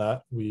won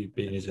that. We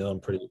beat New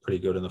Zealand pretty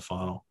good in the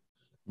final.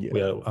 Yeah. We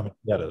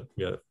had a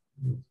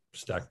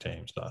stacked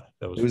team. So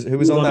that was who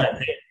was on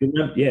that?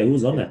 Yeah, who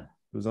was on that?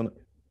 Who was on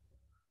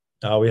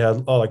it? We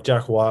had like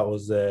Jack White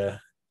was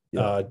there.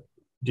 Yeah.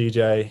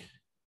 DJ.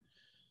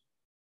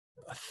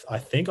 I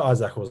think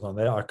Isaac was on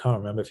there. I can't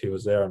remember if he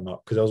was there or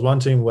not because there was one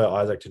team where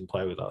Isaac didn't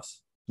play with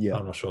us. Yeah.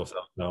 I'm not sure if that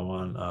was that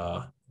one.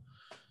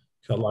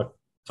 Got like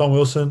Tom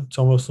Wilson.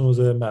 Tom Wilson was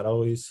there. Matt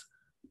Owies.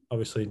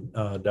 Obviously,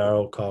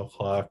 Daryl, Kyle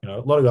Clark. You know,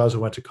 a lot of guys who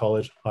went to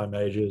college, high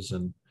majors,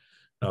 and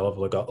you know, a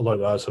lot of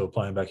guys who are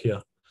playing back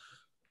here.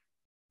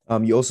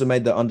 You also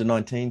made the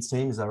under-19s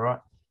team. Is that right?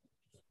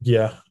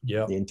 Yeah.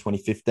 In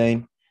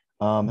 2015.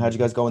 How'd you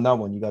guys go in that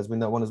one? You guys win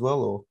that one as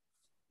well, or?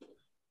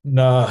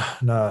 Nah.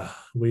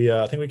 We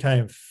I think we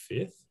came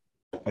 5th.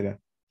 Okay. I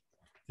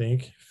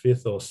think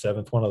 5th or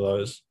 7th, one of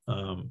those.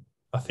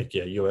 I think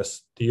the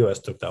US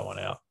took that one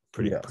out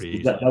pretty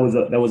easy. That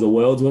was a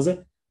Worlds, was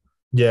it?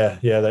 Yeah,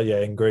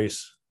 in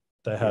Greece.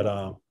 They had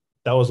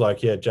that was like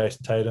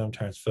Jason Tatum,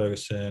 Terrence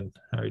Ferguson,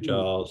 Harry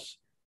Giles,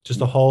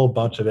 just a whole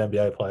bunch of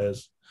NBA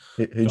players.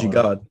 Who'd you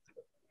guard?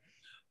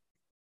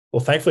 Well,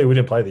 thankfully we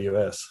didn't play the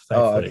US.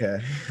 Thankfully. Oh,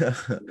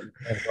 okay.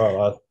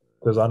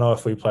 Because I know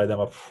if we played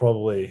them, I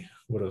probably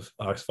would have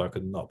asked if I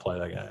could not play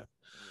that game.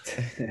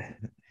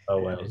 No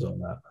way I was on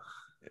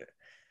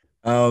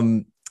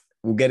that.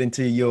 We'll get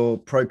into your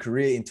pro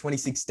career in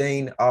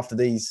 2016. After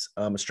these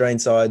Australian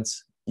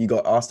sides, you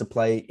got asked to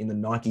play in the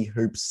Nike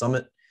Hoop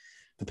Summit.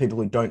 For people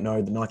who don't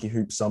know, the Nike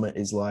Hoop Summit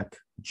is like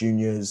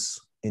juniors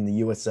in the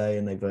USA,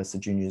 and they verse the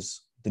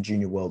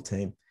junior world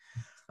team.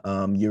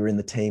 You were in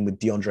the team with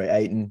DeAndre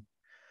Ayton,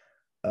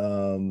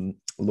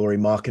 Lauri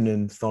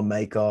Markkanen, Thon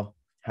Maker,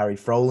 Harry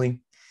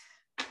Froling.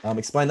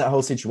 Explain that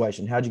whole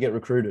situation. How'd you get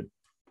recruited?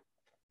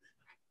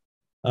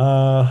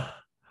 I'm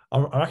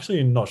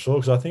actually not sure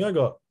because I think I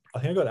got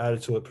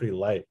added to it pretty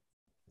late.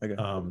 Okay.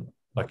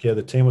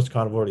 The team was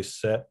kind of already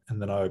set,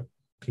 and then I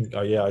think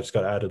I just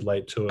got added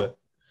late to it.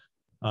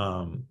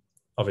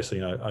 Obviously,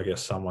 you know, I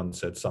guess someone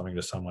said something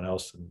to someone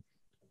else, and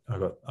I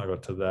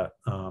got to that.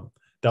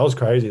 That was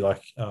crazy.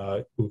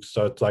 So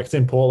it's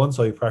in Portland,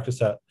 so you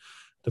practice at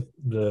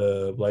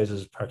the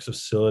Blazers practice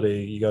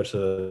facility. You go to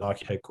the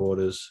Nike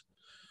headquarters.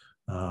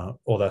 Then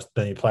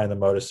you play in the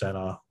Motor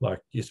Center. Like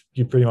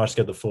you pretty much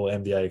get the full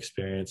NBA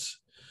experience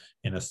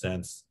in a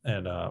sense,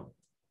 and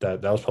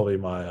that was probably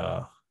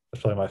my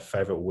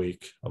favorite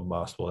week of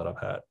basketball that I've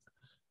had,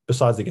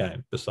 besides the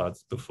game,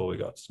 besides before we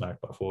got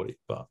smacked by 40.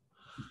 But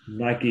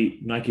Nike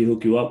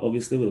hook you up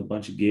obviously with a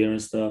bunch of gear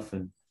and stuff,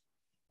 and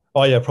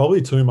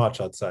probably too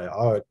much, I'd say.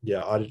 I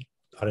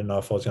didn't know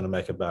if I was going to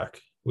make it back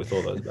with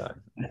all those bags.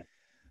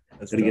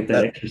 Got to get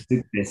that extra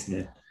suitcase,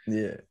 man.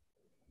 Yeah,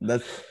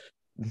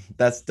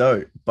 that's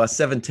dope. By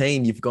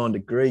 17, you've gone to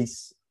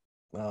Greece,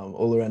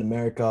 all around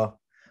America,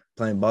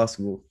 playing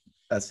basketball.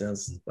 That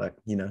sounds like,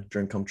 you know,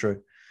 dream come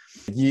true.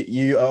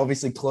 You are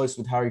obviously close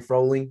with Harry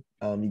Froling.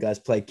 You guys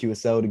played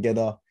QSL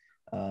together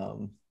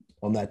on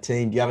that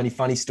team. Do you have any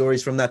funny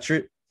stories from that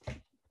trip?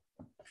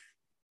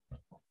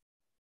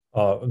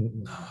 I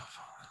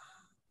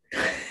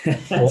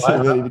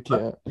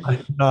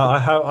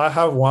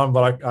have one,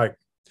 but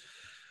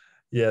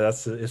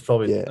it's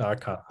probably I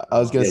can't. I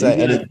was gonna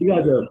say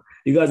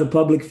you guys are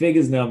public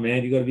figures now,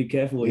 man. You got to be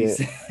careful what you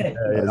say.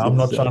 I'm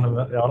not trying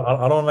to.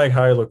 I don't make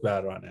Harry look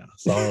bad right now,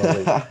 so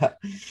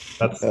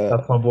that's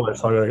my boy.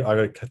 So I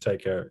got to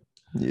take care of it.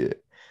 Yeah.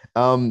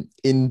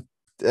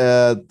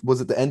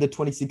 Was it the end of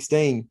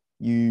 2016?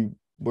 You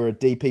were a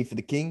DP for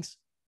the Kings.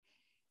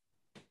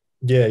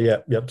 Yeah.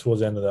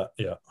 Towards the end of that,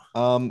 yeah.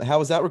 How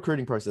was that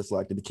recruiting process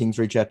like? Did the Kings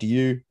reach out to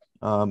you?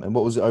 And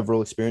what was the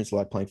overall experience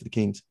like playing for the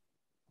Kings?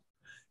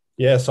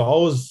 Yeah, so I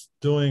was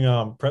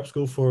doing prep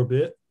school for a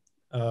bit,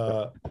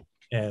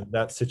 and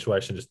that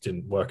situation just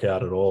didn't work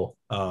out at all.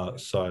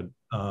 So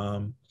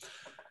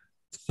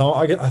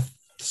I get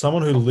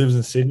someone who lives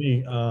in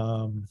Sydney.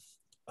 I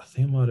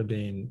think it might have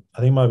been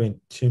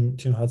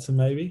Tim Hudson,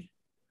 maybe.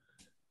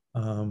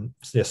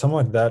 Something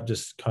like that.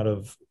 Just kind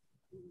of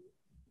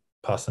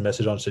passed the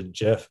message on to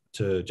Jeff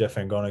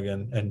Van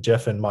Gonigan, and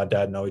Jeff and my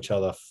dad know each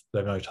other.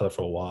 They've known each other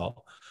for a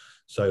while.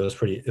 So it was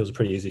a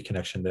pretty easy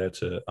connection there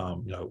to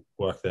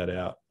work that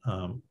out.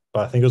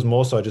 But I think it was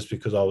more so just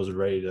because I was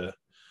ready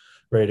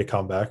to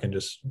come back and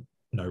just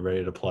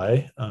ready to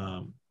play.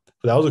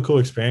 but that was a cool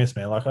experience,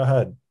 man. Like I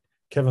had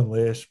Kevin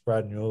Lish,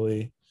 Brad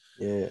Newley,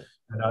 Yeah.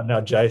 and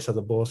now Jace at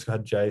the Bulls. I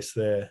had Jace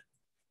there,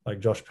 like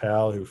Josh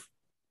Powell, who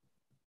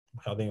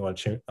I think won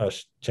a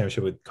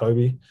championship with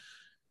Kobe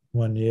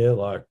one year.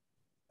 Like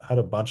I had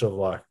a bunch of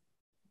like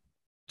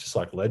just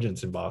like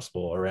legends in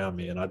basketball around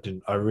me, and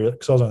I really,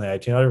 because I was only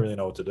 18, I didn't really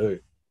know what to do.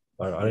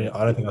 Like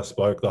I don't think I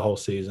spoke the whole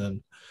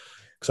season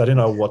because I didn't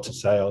know what to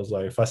say. I was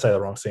like, if I say the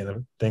wrong thing,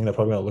 they're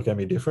probably gonna look at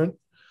me different.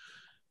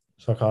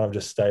 So I kind of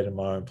just stayed in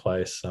my own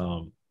place.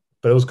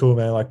 But it was cool,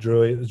 man. Like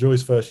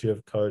Drew's first year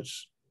of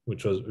coach,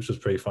 which was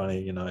pretty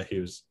funny. You know, he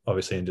was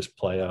obviously in just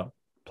player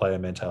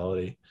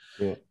mentality.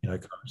 Yeah. You know,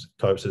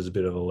 Copes is a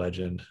bit of a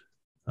legend.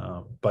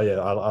 But yeah,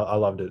 I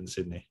loved it in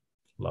Sydney.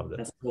 Loved it.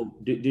 That's cool.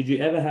 Did you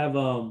ever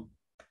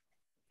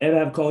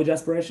have college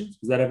aspirations?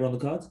 Was that ever on the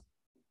cards?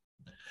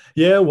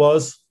 Yeah, it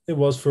was. It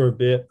was for a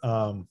bit.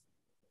 Then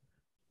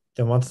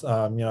once, you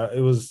know,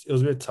 it was a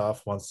bit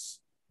tough once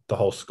the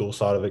whole school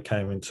side of it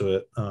came into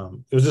it.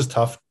 It was just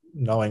tough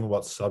knowing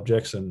what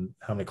subjects and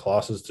how many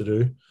classes to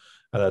do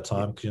at that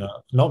time. Because, you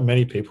know, not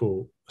many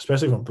people,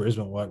 especially from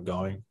Brisbane, weren't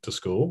going to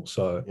school.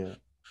 So it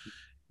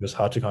was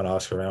hard to kind of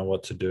ask around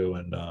what to do.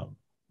 And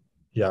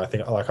yeah, I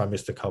think like I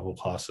missed a couple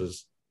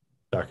classes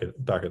back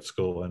at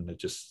school, and it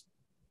just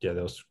there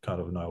was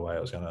kind of no way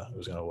it was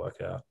gonna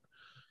work out.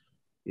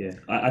 Yeah,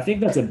 I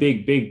think that's a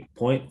big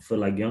point for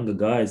like younger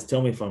guys.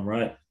 Tell me if I'm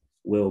right,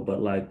 Will,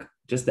 but like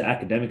just the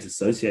academics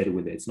associated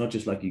with it. It's not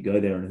just like you go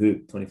there and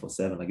hoop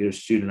 24/7. Like you're a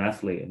student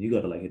athlete and you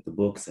got to like hit the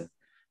books, and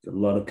there's a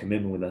lot of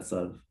commitment with that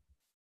side.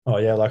 Oh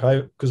yeah, like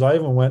because I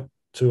even went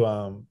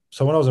to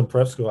so when I was in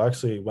prep school, I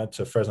actually went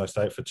to Fresno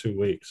State for 2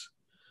 weeks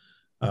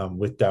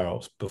with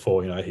Daryl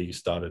before, you know, he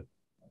started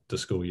the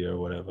school year or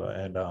whatever.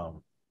 And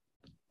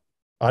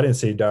I didn't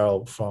see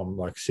Daryl from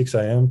like 6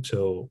 a.m.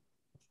 till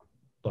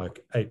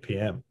like 8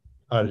 p.m.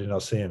 I did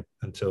not see him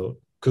until,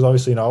 because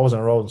obviously, you know, I wasn't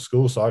enrolled in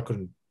school, so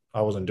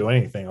I wasn't doing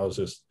anything. I was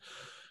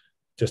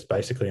just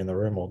basically in the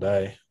room all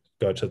day,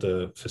 go to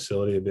the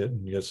facility a bit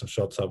and get some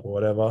shots up or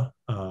whatever.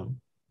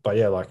 But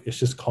yeah, like it's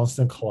just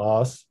constant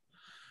class,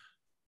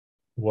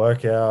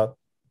 workout,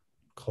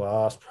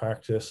 class,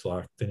 practice.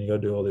 Like then you got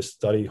to do all this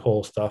study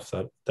hall stuff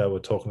that they were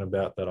talking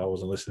about that I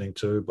wasn't listening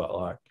to. But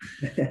like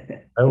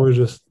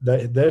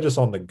they're just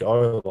on the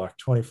go like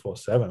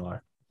 24/7.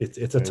 Like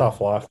it's a tough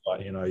life,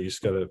 but you know, you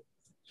just got to,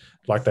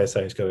 like they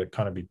say, it's got to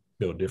kind of be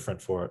built different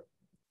for it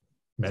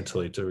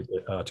mentally to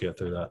get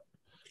through that.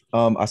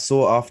 I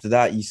saw after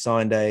that you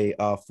signed a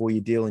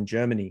 4-year deal in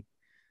Germany.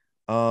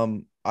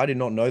 I did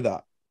not know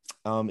that.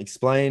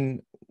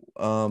 Explain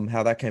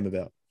how that came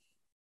about.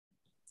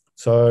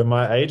 So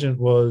my agent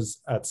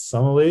was at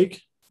Summer League,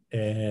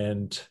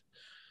 and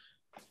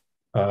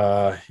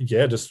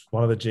just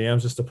one of the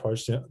GMs just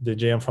approached him. The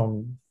GM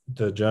from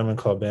the German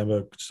club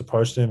Bamberg just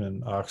approached him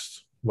and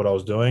asked what I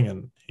was doing,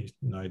 and he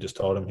just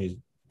told him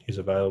he's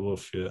available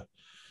if you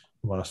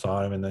want to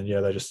sign him. And then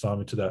they just signed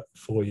me to that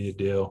 4-year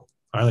deal.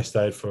 I only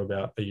stayed for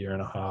about a year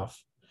and a half.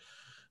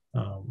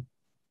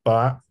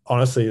 But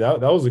honestly,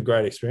 that was a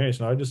great experience.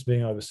 You know, just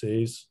being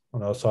overseas on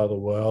the other side of the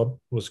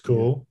world was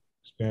cool.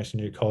 Experiencing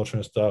new culture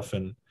and stuff,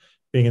 and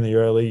being in the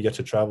Euro, you get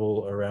to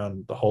travel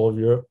around the whole of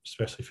Europe,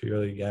 especially for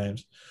early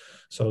games.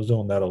 So I was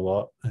doing that a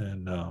lot,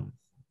 and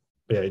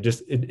it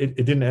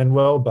didn't end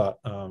well, but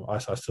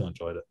I still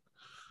enjoyed it.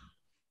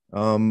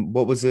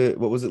 What was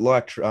it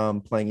like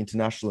playing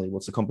internationally?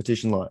 What's the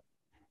competition like?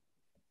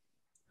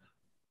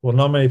 Well,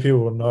 not many people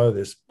will know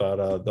this,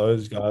 but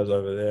those guys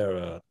over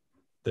there,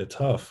 they're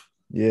tough.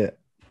 Yeah,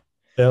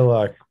 they're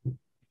like,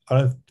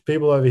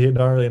 people over here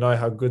don't really know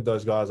how good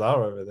those guys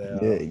are over there.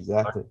 Yeah,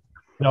 exactly.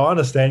 I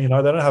understand, you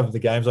know, they don't have the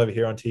games over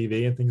here on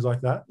TV and things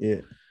like that.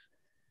 Yeah.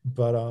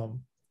 But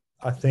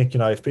I think, you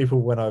know, if people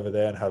went over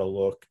there and had a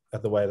look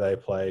at the way they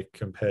play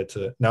compared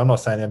to, now I'm not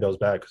saying the NBL is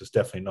bad because it's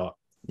definitely not.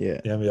 Yeah.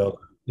 The NBL,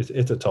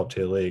 it's a top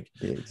tier league.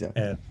 Yeah,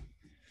 exactly.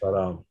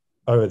 But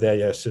over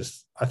there,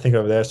 I think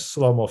over there it's just a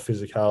lot more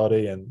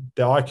physicality, and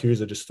their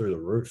IQs are just through the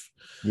roof.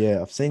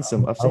 Yeah, I've seen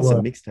some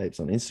mixtapes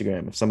on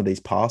Instagram of some of these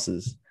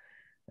passes,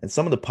 and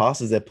some of the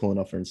passes they're pulling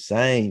off are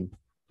insane.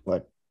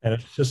 And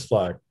it's just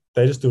like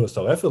they just do it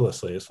so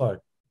effortlessly. It's like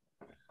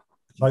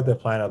they're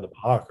playing out the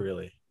park,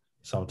 really,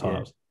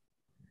 sometimes.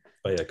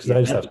 But because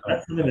they just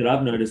that's something that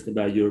I've noticed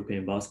about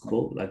European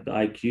basketball, like the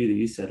IQ that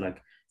you said,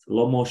 like it's a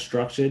lot more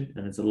structured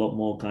and it's a lot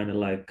more kind of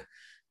like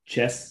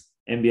chess.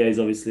 NBA is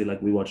obviously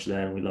like we watch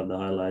that and we love the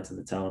highlights and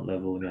the talent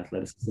level and the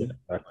athleticism. Yeah,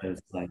 exactly.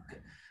 It's like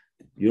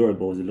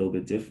Euroball is a little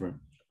bit different.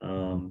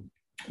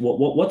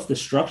 What's the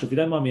structure? If you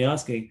don't mind me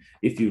asking,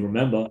 if you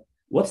remember,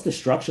 what's the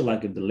structure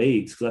like of the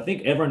leagues? Because I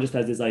think everyone just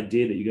has this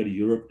idea that you go to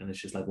Europe and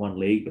it's just like one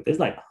league, but there's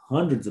like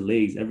hundreds of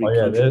leagues. Every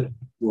country,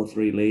 2 or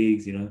 3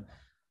 leagues, you know.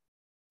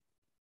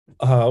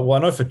 Well, I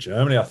know for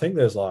Germany, I think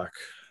there's like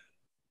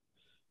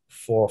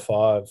 4 or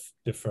 5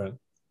 different,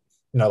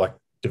 you know, like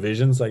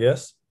divisions, I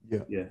guess.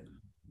 Yeah.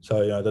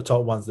 So, you know, the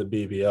top one's the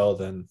BBL,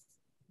 then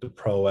the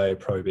Pro A,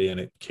 Pro B, and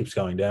it keeps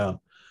going down.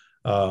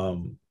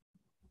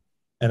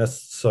 And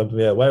it's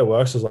the way it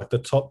works is like the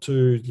top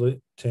 2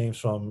 teams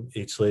from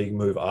each league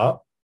move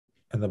up,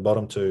 and the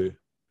bottom two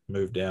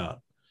move down.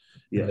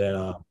 Yeah. And then,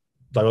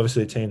 like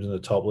obviously, teams in the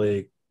top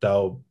league,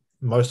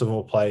 most of them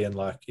will play in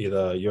like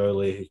either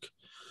EuroLeague,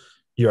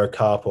 Euro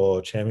Cup,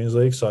 or Champions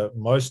League. So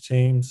most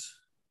teams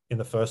in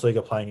the first league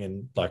are playing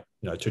in like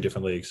two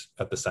different leagues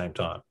at the same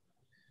time.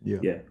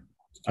 Yeah.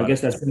 I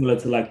guess that's similar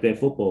to like their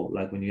football,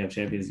 like when you have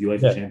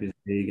UEFA Champions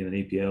League and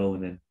then EPL,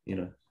 and then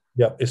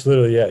Yeah, it's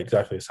literally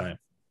exactly the same.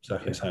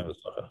 Exactly the same as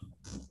soccer.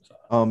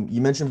 So. You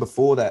mentioned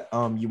before that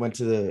you went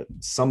to the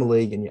summer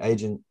league and your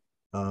agent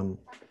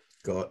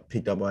got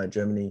picked up by a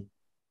Germany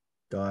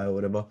guy or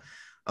whatever.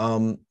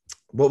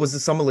 What was the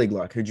summer league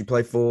like? Who'd you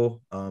play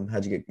for?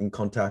 How'd you get in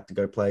contact to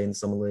go play in the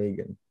summer league?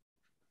 And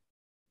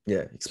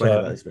explain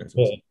how that experience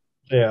was.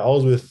 Yeah, I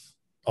was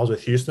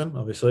with Houston,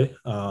 obviously.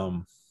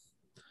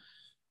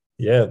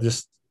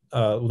 Just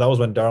that was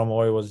when Daryl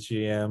Morey was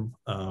GM.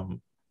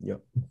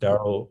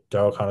 Daryl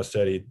kind of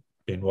said he'd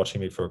been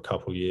watching me for a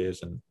couple of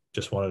years and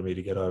just wanted me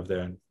to get over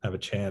there and have a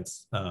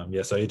chance.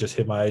 So he just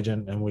hit my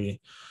agent and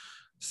we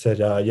said,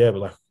 but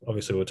like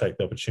obviously we'll take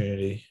the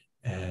opportunity.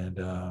 And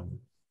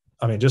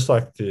just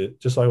like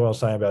what I was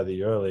saying about the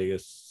EuroLeague,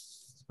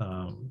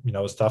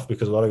 it's tough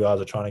because a lot of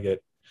guys are trying to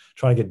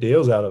get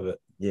deals out of it.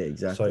 Yeah,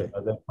 exactly.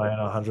 So they're playing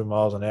 100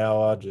 miles an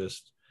hour,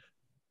 just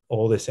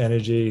all this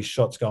energy,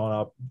 shots going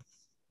up.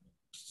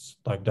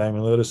 Like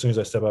Damian Lillard, as soon as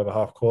they step over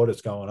half court,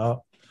 it's going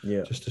up.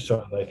 Yeah, just to show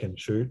that they can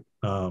shoot.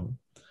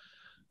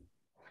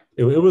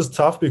 It was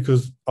tough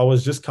because I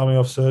was just coming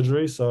off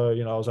surgery, so I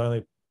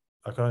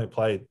could only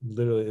play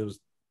literally. It was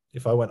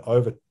if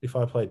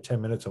I played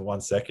 10 minutes in 1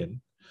 second,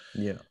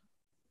 like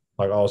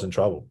I was in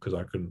trouble because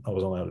I wasn't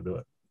allowed to do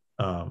it.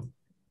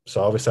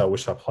 So obviously I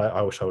wish I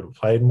would have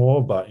played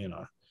more, but you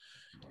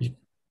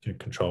can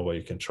control what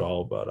you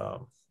control. But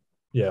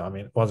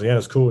once again,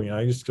 it's cool.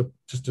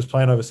 Just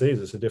playing overseas,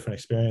 it's a different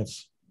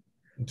experience.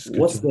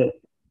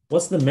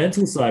 What's the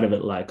mental side of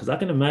it like? Because I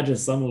can imagine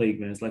summer league,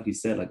 man. It's like you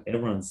said, like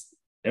everyone's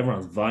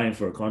vying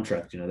for a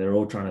contract. They're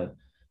all trying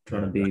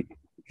to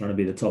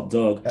be the top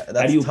dog.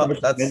 How do you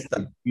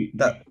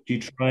do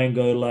you try and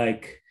go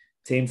like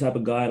team type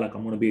of guy? Like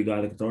I'm going to be a guy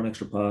that can throw an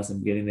extra pass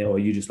and get in there, or are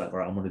you just like, all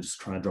right, I'm going to just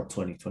try and drop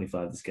 20,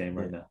 25 this game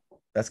right now?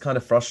 That's kind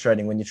of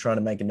frustrating when you're trying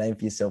to make a name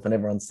for yourself and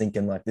everyone's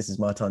thinking like, this is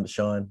my time to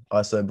shine.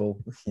 ISO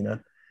ball,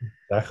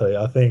 Exactly.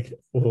 I think.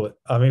 For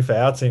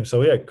our team, so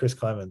we had Chris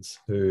Clemens,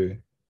 who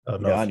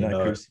I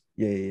know Chris.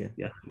 Yeah.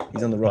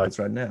 He's on the Rockets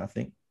right now, I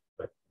think.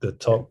 The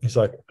top. He's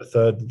like the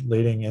third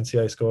leading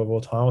NCAA scorer of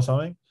all time or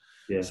something.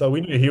 Yeah. So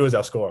we knew he was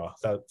our scorer.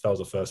 That was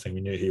the first thing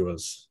we knew. He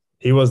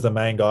was the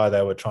main guy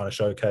they were trying to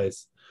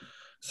showcase.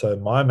 So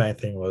my main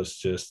thing was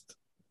just,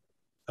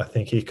 I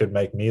think he could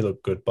make me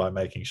look good by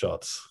making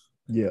shots.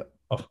 Yeah.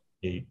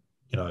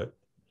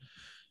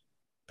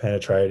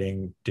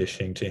 Penetrating,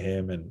 dishing to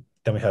him, and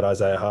then we had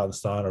Isaiah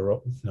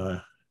Hartenstein,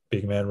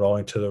 big man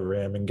rolling to the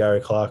rim, and Gary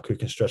Clark who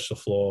can stretch the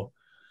floor.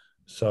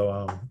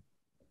 So,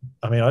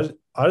 I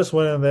just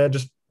went in there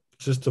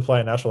just to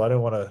play natural. I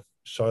didn't want to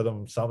show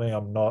them something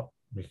I'm not,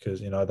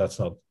 because that's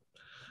not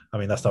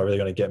really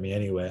going to get me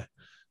anywhere.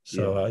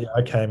 So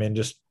I came in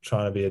just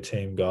trying to be a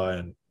team guy,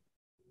 and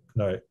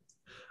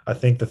I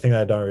think the thing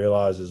they don't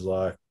realize is,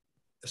 like,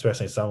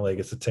 especially in summer league,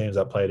 it's the teams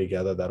that play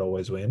together that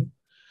always win.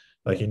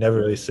 Like, you never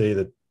really see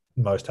the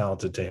most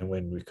talented team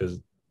win because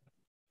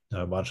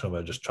a bunch of them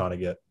are just trying to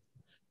get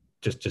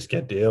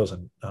deals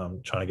and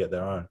trying to get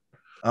their own.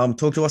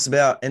 Talk to us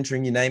about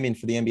entering your name in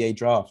for the NBA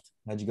draft.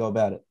 How'd you go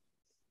about it?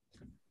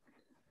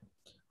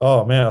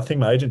 Oh man, I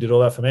think my agent did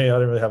all that for me. I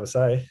didn't really have a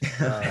say.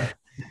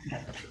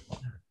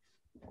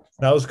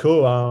 That was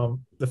cool.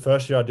 The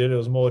first year I did it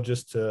was more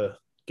just to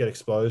get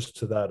exposed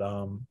to that,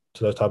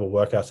 to those type of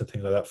workouts and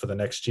things like that for the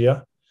next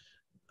year.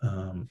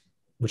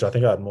 Which I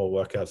think I had more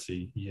workouts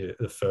the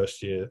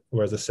first year,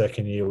 whereas the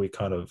second year we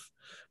kind of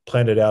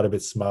planned it out a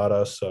bit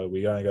smarter. So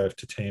we only go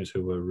to teams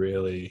who were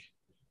really,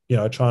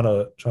 trying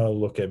to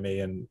look at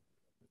me and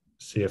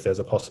see if there's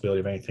a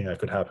possibility of anything that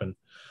could happen.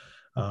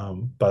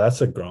 But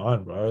that's a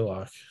grind, bro.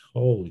 Like,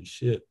 holy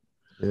shit.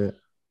 Yeah.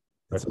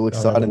 It's all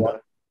exciting.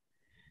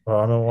 I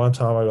remember one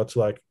time I got to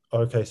like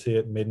OKC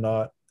at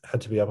midnight,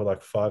 had to be up at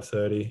like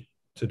 5:30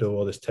 to do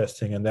all this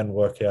testing and then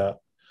work out.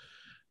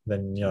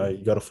 Then,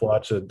 you got to fly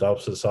to the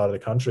opposite side of the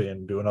country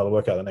and do another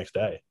workout the next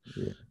day.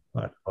 Yeah.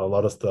 Like a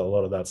lot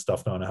of that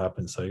stuff going to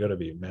happen. So you got to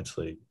be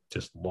mentally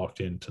just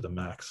locked into the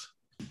max.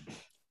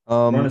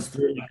 Run us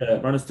through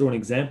an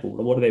example.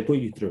 What do they put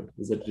you through?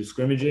 Is it just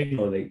scrimmaging,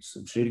 or are they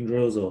some shooting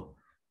drills, or?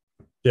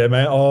 Yeah,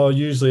 man.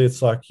 Usually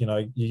it's like,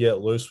 you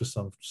get loose with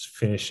some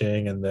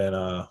finishing, and then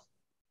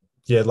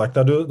like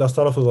they'll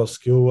start off with a lot of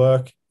skill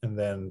work, and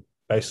then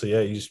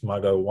basically you just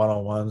might go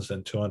 1-on-1s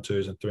and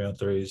 2-on-2s and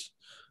 3-on-3s.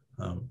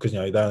 Because they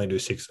only do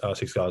six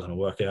guys in a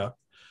workout,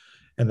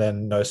 and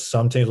then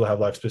some teams will have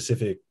like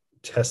specific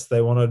tests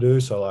they want to do.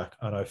 So like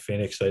I know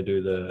Phoenix, they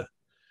do the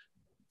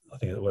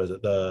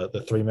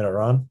 3-minute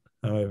run.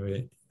 How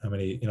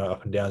many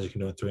up and downs you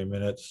can do in 3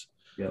 minutes.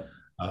 Yeah.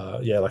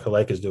 Like the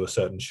Lakers do a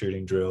certain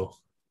shooting drill.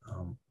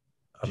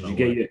 Did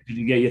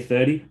you get your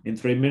 30 in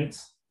 3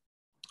 minutes?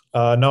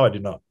 No, I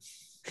did not.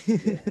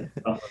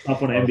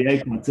 Up on an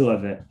NBA court too, I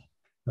bet.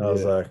 I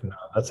was like, no,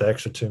 that's an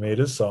extra 2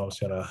 meters, so I'm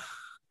just gonna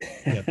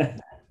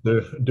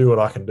do what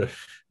I can do.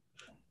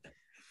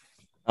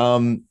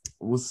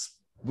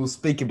 We'll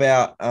speak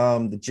about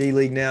the G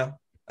League now.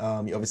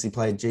 You obviously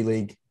played G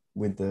League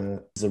with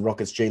the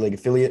Rockets G League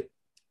affiliate.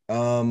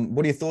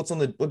 What are your thoughts on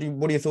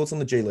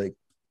the G League?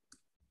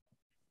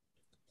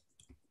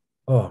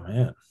 Oh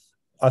man,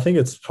 I think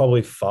it's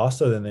probably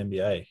faster than the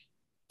NBA.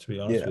 To be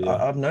honest with you,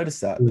 I've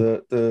noticed that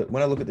the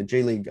when I look at the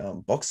G League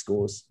box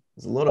scores,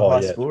 there's a lot of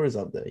high scorers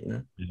up there. Yeah,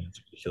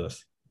 it's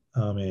ridiculous.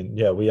 I mean,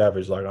 yeah, we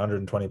averaged like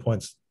 120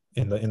 points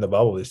in the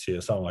bubble this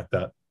year, something like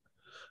that.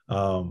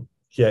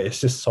 Yeah,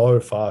 it's just so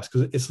fast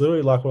because it's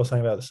literally like what I was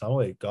saying about the summer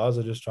league. Guys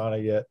are just trying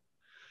to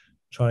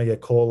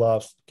get call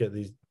ups, get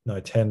these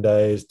 10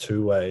 days,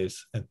 2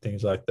 ways, and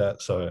things like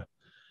that. So,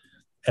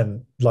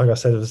 and like I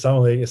said, the summer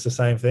league, it's the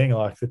same thing.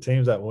 Like the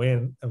teams that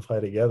win and play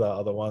together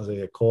are the ones that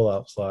get call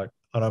ups. Like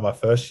I know my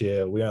first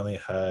year we only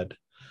had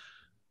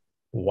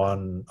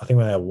one. I think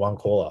we only had one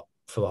call up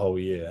for the whole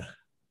year.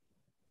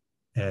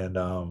 And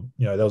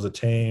there was a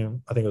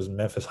team. I think it was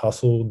Memphis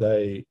Hustle.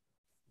 They,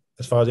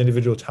 as far as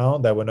individual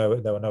talent, they were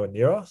nowhere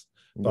near us.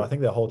 But I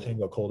think their whole team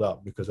got called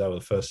up because they were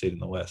the first seed in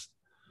the West.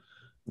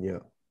 Yeah.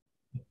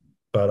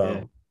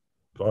 But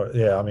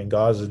yeah, I mean,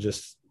 guys are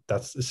just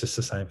it's just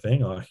the same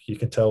thing. Like you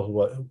can tell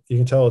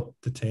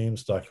the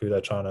teams like who they're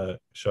trying to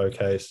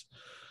showcase.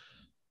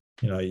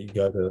 You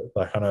go to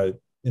like I know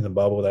in the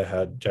bubble they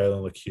had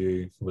Jalen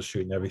LeCue was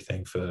shooting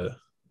everything for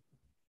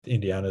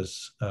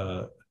Indiana's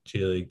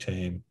G League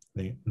team.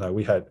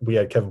 We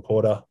had Kevin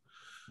Porter,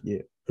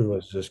 who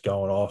was just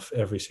going off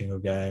every single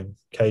game.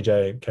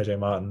 KJ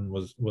Martin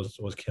was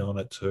killing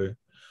it too.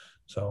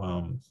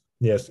 So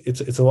yes,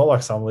 it's a lot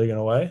like summer league in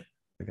a way.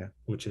 Okay.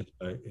 Which is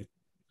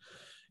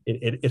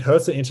it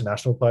hurts the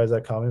international players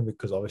that come in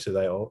because obviously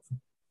they all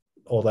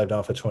they've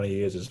done for 20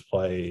 years is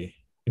play,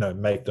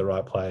 make the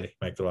right play,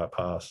 make the right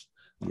pass,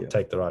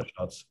 take the right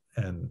shots,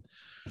 and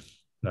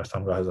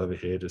some guys over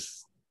here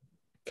just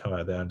come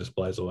out there and just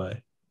blaze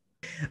away.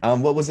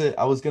 What was it?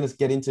 I was going to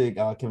get into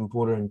Kevin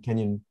Porter and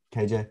Kenyon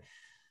KJ.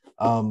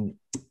 What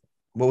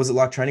was it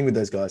like training with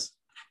those guys?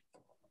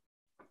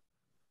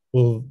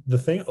 Well, the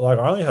thing, like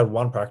I only had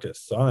one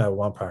practice.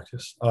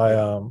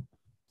 Because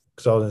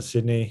I was in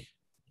Sydney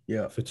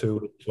for 2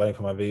 weeks waiting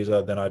for my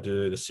visa. Then I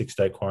do the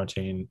 6-day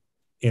quarantine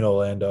in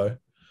Orlando.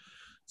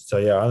 So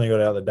yeah, I only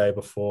got out the day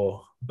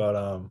before.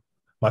 But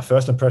my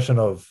first impression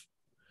of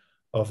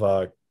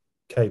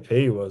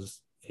KP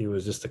was he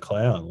was just a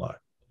clown. Like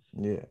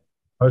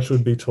coach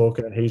would be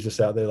talking and he's just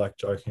out there like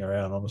joking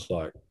around. I'm just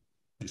like,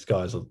 this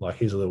guy's like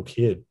he's a little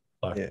kid.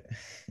 Like,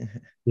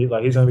 he's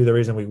going to be the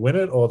reason we win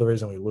it or the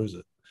reason we lose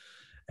it.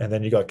 And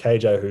then you got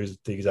KJ, who's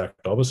the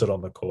exact opposite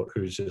on the court,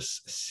 who's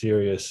just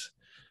serious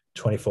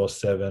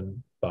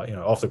 24/7. But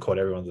off the court,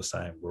 everyone's the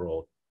same. We're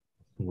all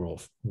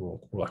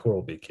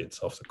big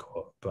kids off the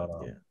court. But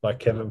like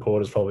Kevin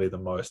Porter is probably the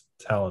most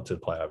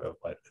talented player I've ever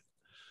played with.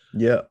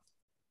 Yeah,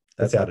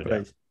 that's how it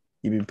is.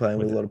 You've been playing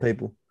with a lot of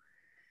people.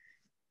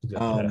 He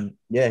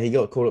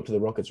got called up to the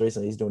Rockets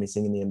recently. He's doing his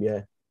thing in the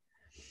NBA.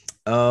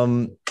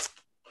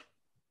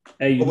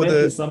 Hey, you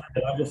mentioned something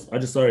that I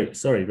just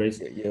sorry, Grace.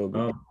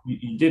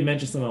 You did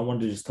mention something I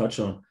wanted to just touch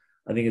on.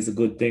 I think it's a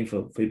good thing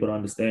for people to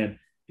understand.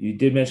 You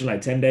did mention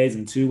like 10 days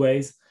and 2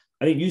 ways.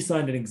 I think you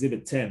signed an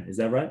Exhibit 10. Is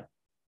that right?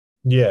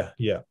 Yeah.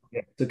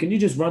 So can you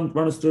just run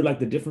us through like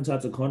the different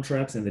types of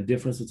contracts and the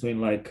difference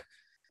between like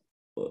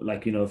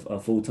a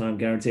full-time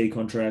guaranteed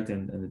contract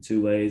and the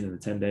 2 ways and the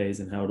 10 days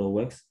and how it all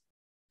works?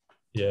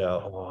 Yeah.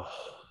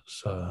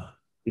 So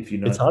if you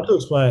know, it's hard to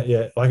explain.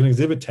 Yeah, like an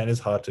Exhibit 10 is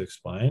hard to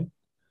explain.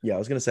 Yeah, I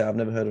was going to say I've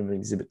never heard of an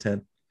Exhibit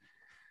 10.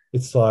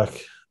 It's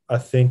like I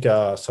think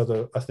I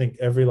think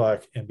every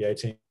like NBA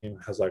team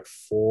has like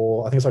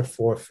 4. I think it's like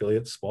 4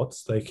 affiliate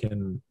spots they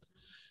can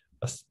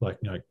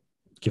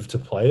give to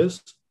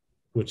players,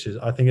 which is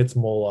I think it's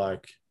more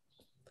like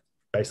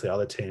basically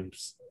other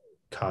teams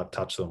can't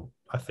touch them.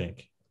 I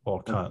think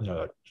or can't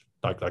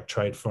like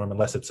trade for them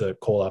unless it's a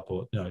call up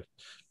or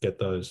get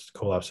those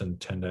call ups in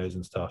 10 days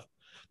and stuff.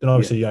 Then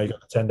obviously you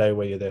got the 10 day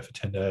where you're there for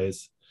 10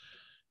 days.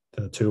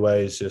 Then the 2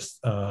 ways,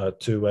 just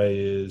 2 way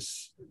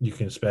is you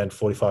can spend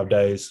 45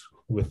 days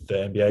with the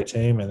NBA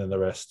team, and then the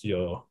rest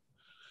you're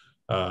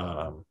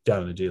down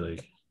in the G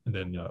League. And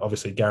then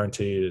obviously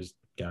guaranteed is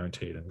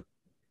guaranteed. And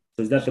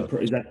so is that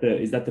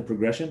the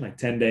progression? Like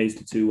 10 days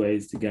to 2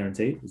 ways to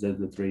guarantee? Is that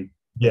the 3?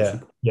 Yeah.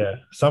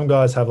 Some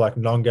guys have like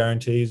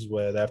non-guarantees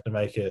where they have to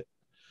make it.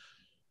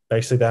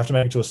 Basically, they have to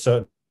make it to a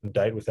certain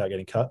date without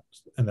getting cut,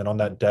 and then on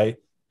that date,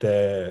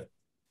 their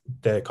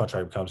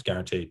contract becomes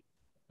guaranteed.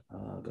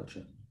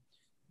 Gotcha.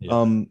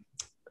 Yeah.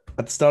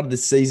 At the start of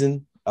this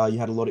season, you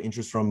had a lot of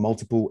interest from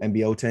multiple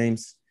NBL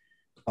teams,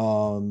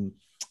 and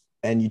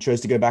you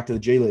chose to go back to the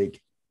G League,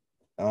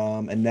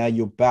 and now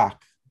you're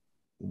back.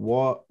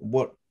 What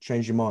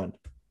changed your mind?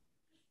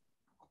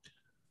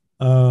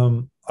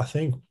 I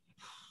think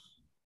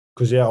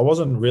because I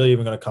wasn't really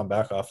even going to come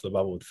back after the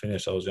bubble had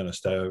finished. I was going to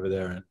stay over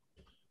there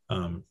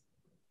and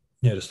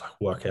just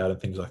like work out and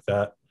things like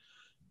that.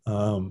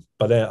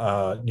 But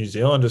then New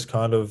Zealand just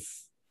kind of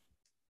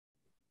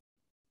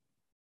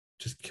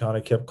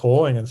kept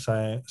calling and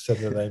said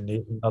that they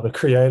need another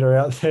creator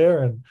out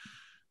there. And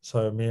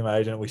so me and my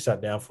agent, we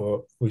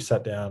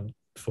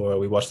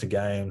watched the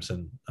games,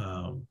 and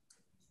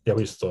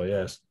we just thought,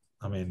 yes,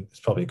 I mean, it's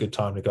probably a good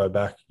time to go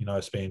back.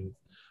 It's been,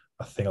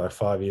 I think, like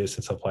 5 years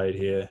since I played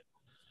here.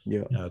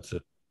 Yeah. It's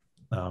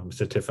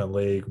a different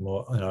league.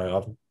 More,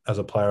 as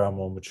a player, I'm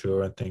more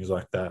mature and things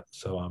like that.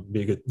 So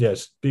be good.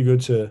 Yes, be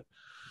good to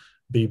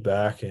be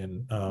back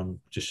and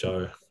just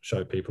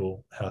show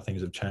people how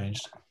things have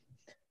changed.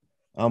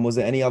 Was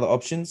there any other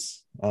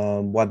options?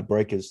 Why the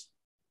Breakers?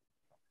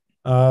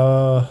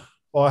 Well,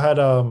 I had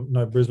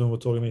Brisbane were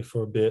talking to me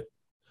for a bit.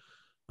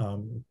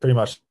 Pretty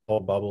much the whole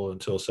bubble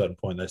until a certain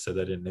point. They said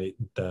they didn't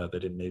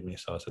need me,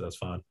 so I said that's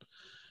fine.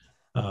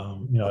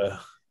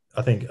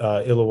 I think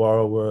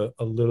Illawarra were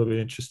a little bit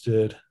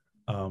interested.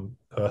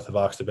 Perth have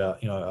asked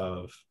about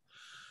of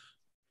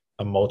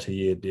a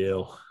multi-year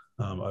deal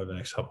over the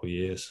next couple of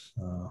years.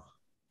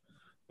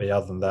 But yeah,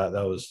 other than that,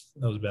 that was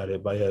about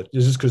it. But yeah,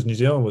 it's just because New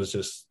Zealand was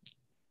just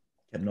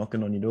kept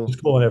knocking on your door.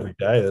 Just calling every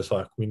day. It's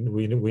like we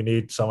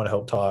need someone to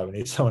help tie. We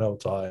need someone to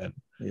help tie. And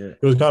yeah,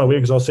 it was kind of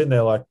weird because I was sitting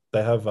there like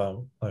they have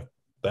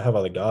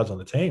other guards on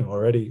the team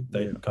already.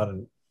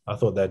 I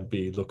thought they'd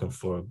be looking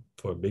for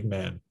a big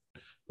man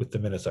with the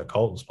minutes that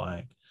Colton's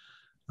playing.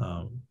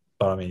 But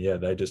I mean, yeah,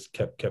 they just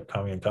kept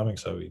coming and coming.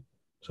 So we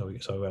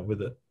went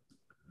with it.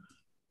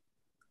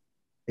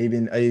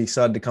 Are you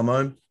excited to come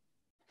home?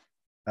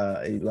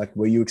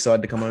 Were you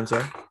excited to come home,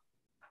 sorry?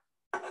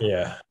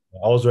 Yeah,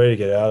 I was ready to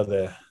get out of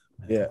there.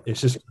 Yeah, it's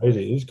just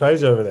crazy. It's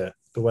crazy over there.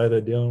 The way they're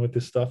dealing with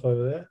this stuff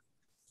over there,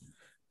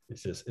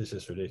 it's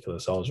just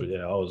ridiculous. I was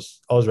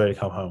ready to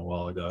come home a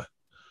while ago.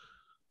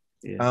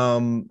 Yeah.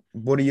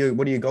 What are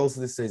your goals for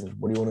this season?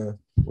 What do you want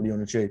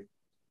to achieve?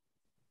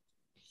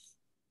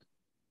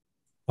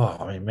 Oh,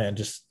 I mean, man,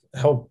 just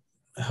help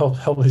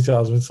these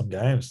guys win some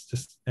games.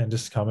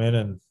 Just come in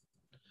and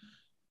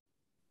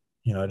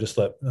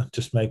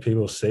just make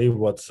people see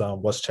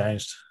what's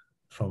changed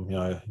from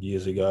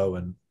years ago.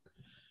 And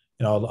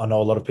I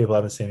know a lot of people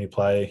haven't seen me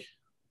play.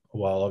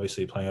 While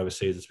obviously playing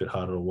overseas, it's a bit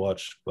harder to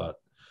watch, but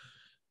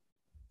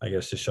I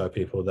guess to show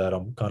people that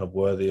I'm kind of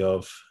worthy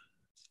of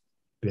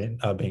being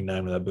named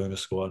in that Boomer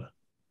squad.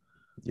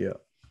 Yeah,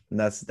 and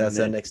that's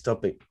our next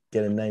topic.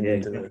 Getting named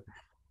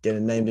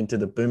into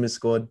the Boomer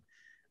squad.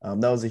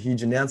 That was a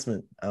huge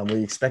announcement. Were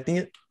you expecting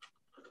it?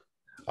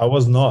 I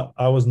was not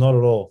at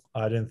all.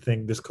 I didn't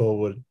think this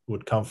call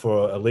would come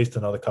for at least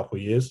another couple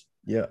of years.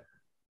 Yeah.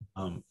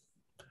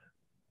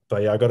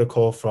 But yeah, I got a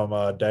call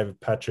from David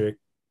Patrick.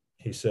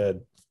 He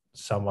said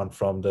someone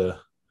from the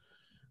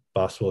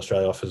Basketball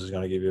Australia office is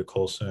going to give you a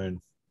call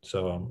soon.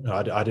 So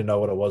I didn't know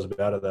what it was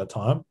about at that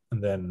time.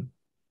 And then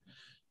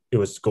it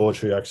was Gorge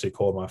who actually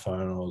called my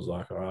phone, and I was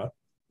like, all right.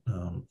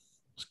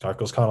 It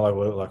was kind of like,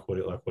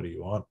 what do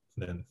you want?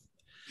 And then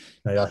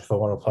if I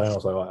want to play, and I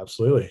was like, oh,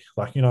 absolutely.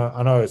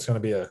 I know it's going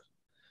to be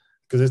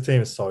because this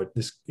team is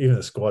even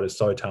the squad is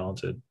so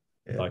talented.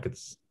 Yeah.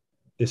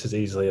 This is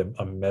easily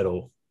a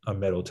medal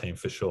team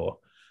for sure.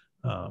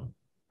 I'm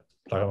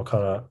kind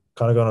of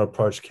going to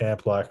approach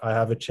camp like I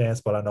have a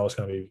chance, but I know it's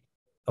going to be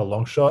a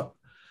long shot.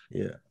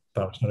 Yeah.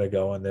 But I'm just going to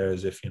go in there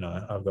as if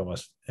I've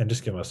got and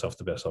just give myself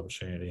the best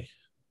opportunity.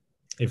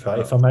 If I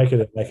make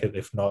it, make it.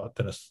 If not,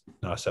 then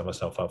I set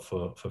myself up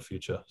for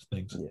future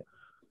things. Yeah.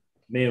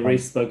 Me and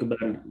Reece spoke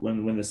about it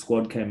when the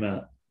squad came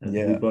out, and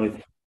yeah, we both,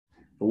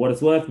 for what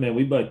it's worth, man,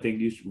 we both think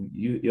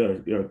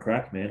you're a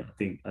crack, man. I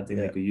think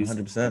they could use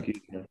 100%.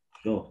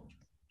 Sure.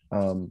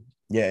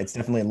 Yeah, it's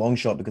definitely a long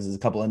shot because there's a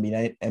couple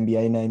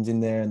NBA names in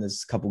there, and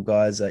there's a couple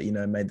guys that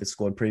made the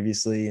squad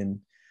previously,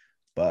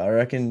 but I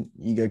reckon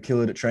you go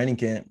kill it at training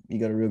camp, you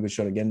got a real good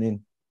shot at getting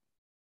in.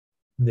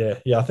 Yeah,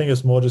 I think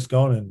it's more just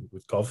going in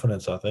with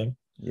confidence. I think.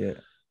 Yeah.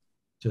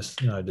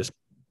 Just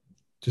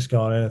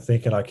going in and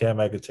thinking I can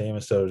make a team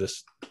instead of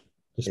just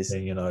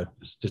being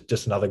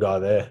just another guy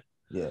there.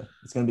 Yeah,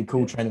 it's going to be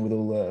cool training with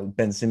all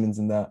Ben Simmons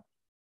and that.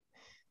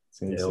 It's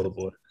going to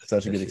be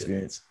such a good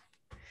experience.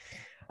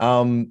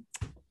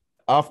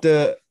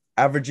 After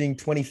averaging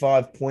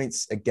 25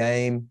 points a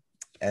game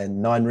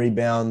and 9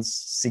 rebounds,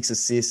 6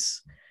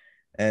 assists,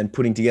 and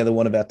putting together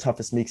one of our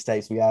toughest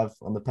mixtapes we have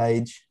on the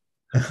page,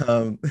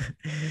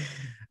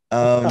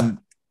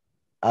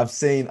 I've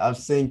seen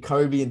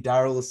Kobe and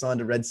Daryl assigned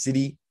to Red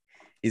City.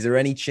 Is there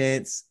any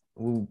chance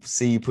we'll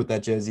see you put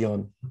that jersey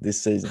on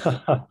this season?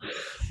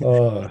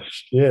 Oh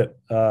shit!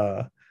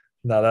 No,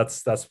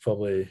 that's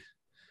probably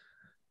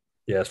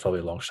it's probably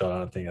a long shot. I don't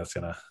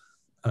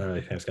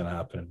really think it's gonna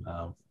happen.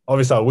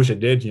 Obviously, I wish it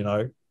did.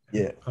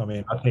 Yeah. I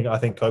mean, I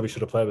think Kobe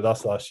should have played with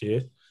us last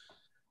year.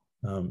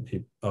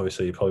 He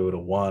probably would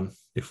have won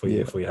if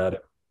we had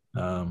it.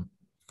 But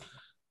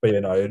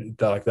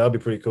that would be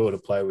pretty cool to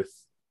play with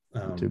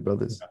two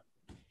brothers,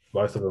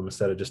 both of them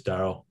instead of just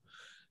Daryl.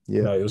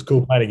 Yeah, it was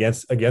cool playing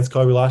against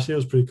Kobe last year. It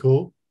was pretty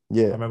cool.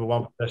 Yeah, I remember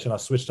one possession I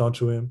switched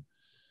onto him,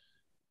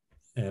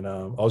 and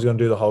I was going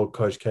to do the whole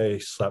Coach K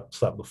slap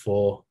the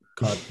floor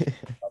kind of,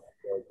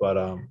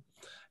 but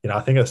I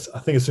think as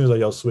soon as I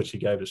yelled switch, he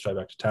gave it straight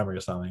back to Tammy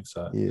or something.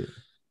 So Yeah.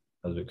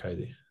 that was a bit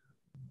crazy.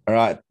 All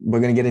right,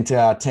 we're going to get into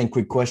our 10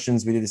 quick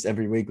questions. We do this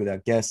every week with our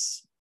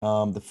guests.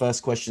 The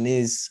first question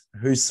is,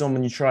 who's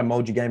someone you try and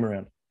mold your game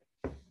around?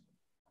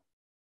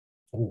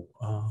 Oh,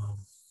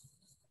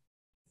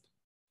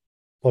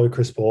 probably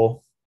Chris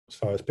Paul, as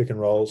far as pick and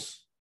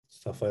rolls,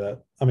 stuff like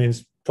that. I mean,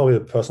 it's probably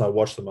the person I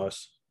watch the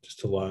most just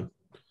to learn.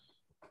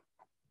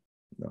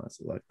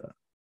 Nice, I like that.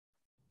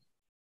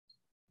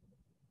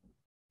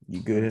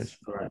 You good?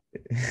 All right.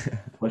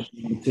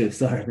 Question number 2.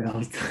 Sorry, man. I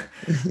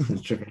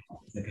was tripping.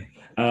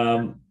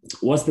 Okay.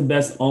 What's the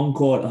best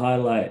on-court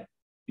highlight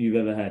you've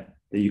ever had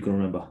that you can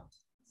remember?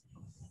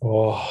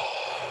 Oh,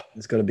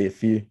 There's got to be a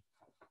few.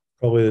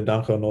 probably the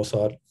dunk on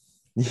Northside.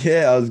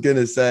 Yeah, I was going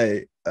to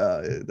say,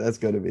 that's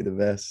got to be the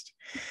best.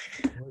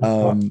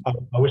 I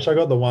wish I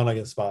got the one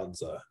against Spartans,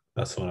 though.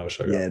 That's the one I wish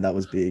I got. Yeah, that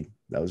was big.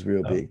 That was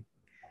real big.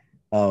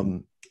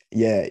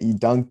 Yeah, you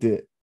dunked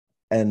it,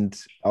 and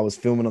I was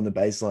filming on the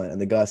baseline,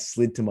 and the guy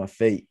slid to my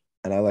feet,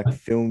 and I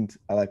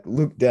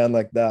looked down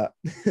like that,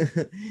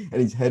 and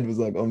his head was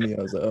like on me.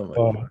 I was like, oh my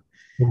God.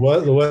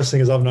 The worst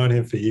thing is I've known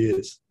him for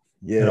years.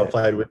 Yeah. And I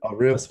played with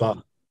real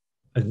Spartans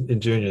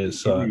in juniors.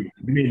 So You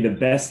mean the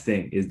best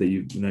thing is that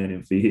you've known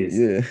him for years?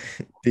 Yeah.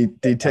 Did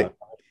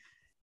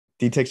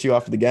he text you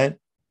after the game?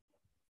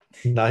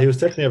 No, he was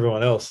texting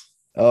everyone else.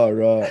 Oh,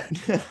 right.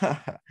 I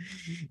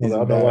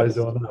don't know why he's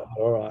doing that.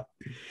 All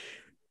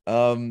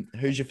right.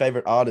 Who's your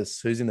favorite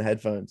artist? Who's in the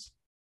headphones?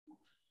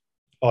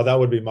 Oh, that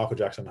would be Michael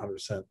Jackson,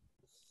 100%.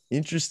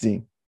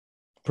 Interesting.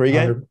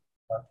 Pre-game?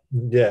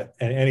 Yeah,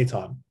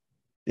 anytime.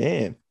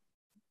 Damn.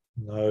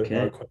 No, Okay.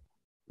 no question.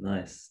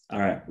 Nice. All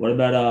right. What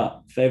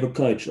about favorite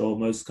coach or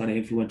most kind of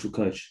influential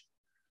coach?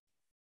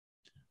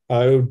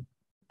 That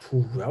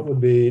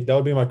would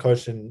be my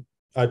coach. I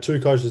had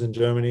 2 coaches in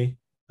Germany.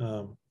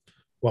 One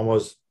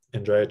was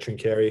Andrea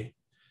Trinchieri.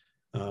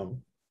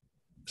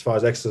 As far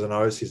as X's and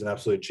O's, he's an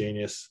absolute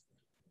genius.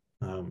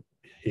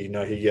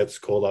 He gets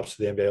called up to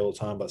the NBA all the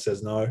time, but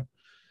says no.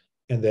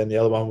 And then the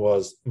other one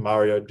was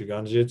Mario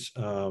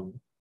Dugandzic.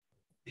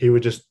 He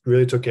would just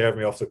really took care of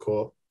me off the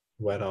court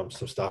when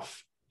some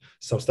stuff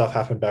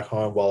happened back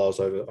home while I was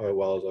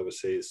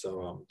overseas.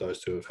 So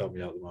those 2 have helped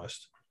me out the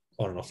most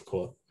on and off the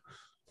court.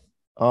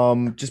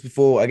 Just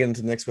before I get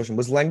into the next question,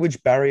 was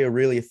language barrier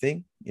really a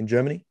thing in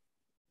Germany?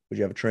 Would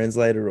you have a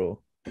translator or?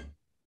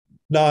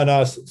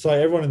 No. So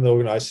everyone in the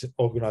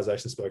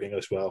organization spoke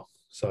English well.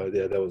 So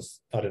yeah,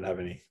 I didn't have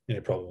any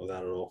problem with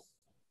that at all.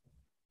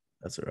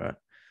 That's all right.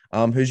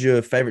 Who's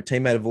your favorite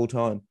teammate of all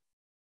time?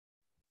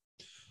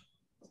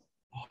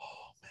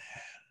 Oh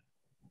man,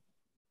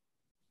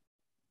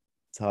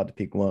 it's hard to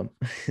pick one.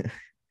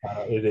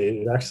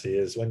 It actually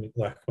is when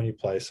you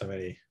play so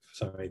many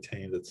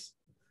teams. It's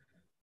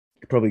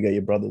you probably get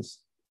your brothers.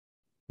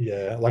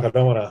 Yeah, like I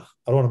don't want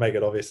to make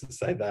it obvious to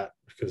say that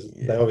because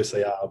they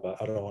obviously are, but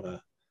I don't want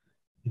to,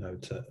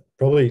 to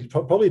probably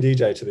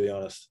DJ, to be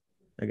honest.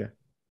 Okay.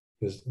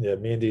 Because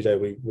me and DJ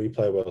we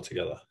play well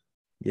together.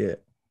 Yeah,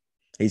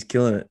 he's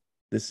killing it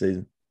this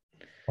season.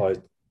 Oh,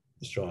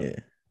 he's trying. Yeah.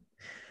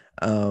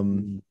 All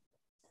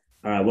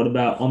right. What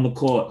about on the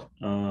court?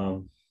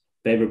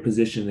 Favorite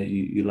position that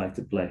you like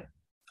to play?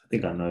 I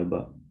think I know,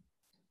 but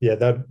yeah,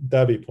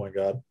 that'd be point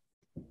guard.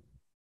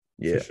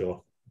 Yeah, for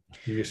sure.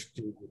 You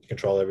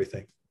control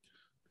everything.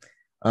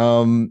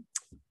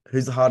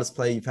 Who's the hardest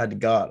player you've had to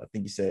guard? I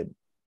think you said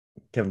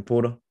Kevin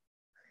Porter.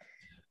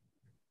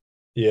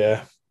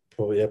 Yeah,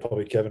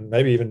 probably Kevin.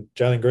 Maybe even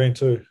Jalen Green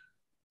too.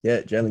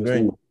 Yeah, Jalen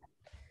Green.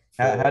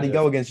 How'd he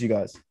go against you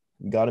guys?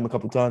 You got him a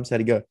couple of times. How'd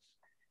he go?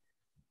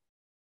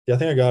 Yeah, I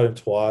think I got him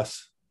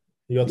twice.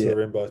 He got to the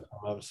rim both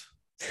times.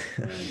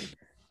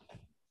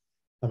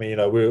 I mean,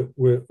 we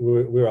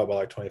were up by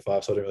like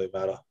 25, so it didn't really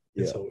matter.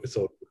 Yeah. It's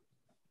all.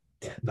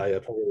 No,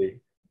 probably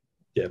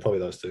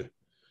those 2.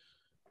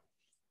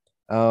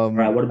 All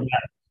right. What about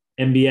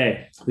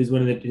NBA? Who's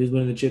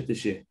winning the chip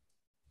this year?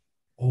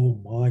 Oh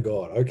my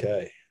God.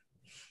 Okay.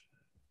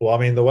 Well, I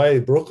mean, the way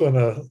Brooklyn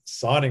are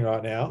signing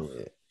right now.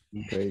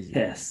 Yeah. Crazy.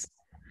 Yes.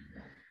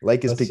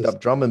 Lakers picked up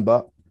Drummond,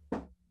 but.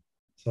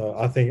 So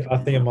I think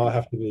it might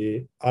have to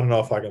be. I don't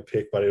know if I can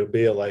pick, but it'll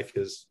be a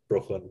Lakers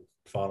Brooklyn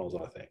finals.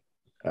 I think.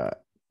 All right.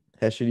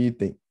 How should you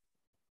think?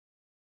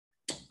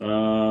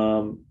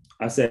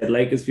 I said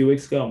Lakers a few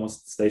weeks ago. I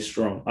must stay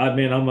strong. I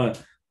mean, I'm a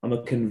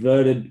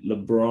converted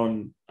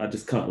LeBron. I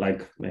just can't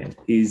man.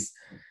 He's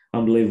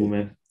unbelievable,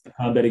 man. I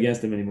can't bet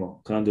against him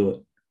anymore. Can't do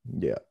it.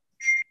 Yeah,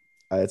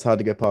 it's hard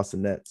to go past the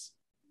Nets.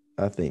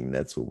 I think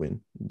Nets will win.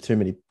 Too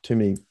many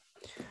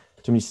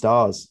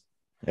stars.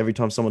 Every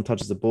time someone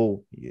touches the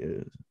ball,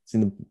 it's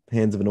in the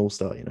hands of an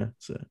all-star.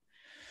 So.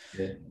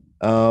 Yeah.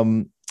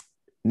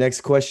 Next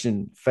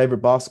question: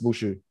 favorite basketball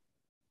shoe?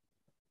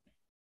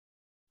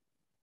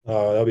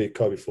 Oh, that'll be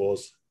Kobe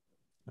 4s.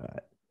 All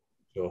right.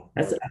 Sure.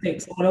 I think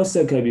someone else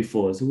said Kobe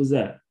 4s. Who was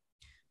that?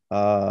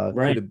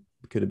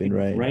 Could have been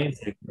Rain. Rain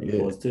said Kobe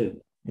 4s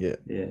too. Yeah.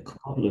 Yeah.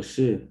 Popular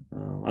shoe.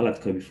 I like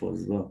Kobe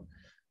 4s as well.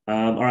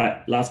 All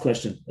right. Last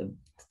question. The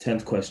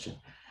 10th question.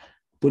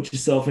 Put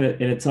yourself in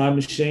a time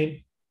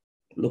machine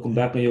looking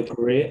back on your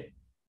career,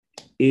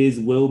 is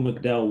Will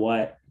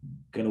McDowell-White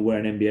going to wear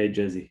an NBA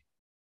jersey?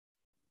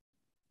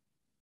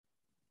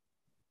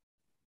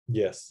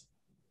 Yes.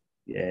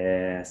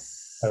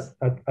 Yes.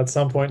 At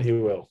some point, he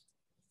will.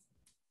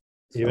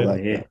 I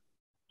like that.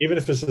 Even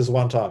if it's just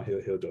one time,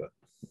 he'll do it.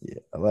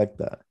 Yeah, I like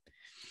that.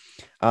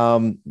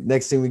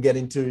 Next thing we get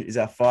into is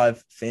our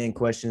 5 fan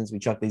questions. We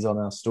chuck these on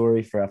our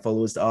story for our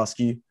followers to ask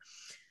you.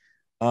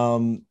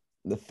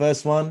 The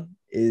first one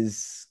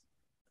is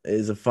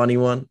a funny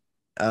one.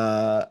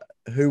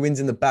 Who wins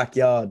in the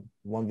backyard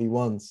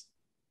 1v1s?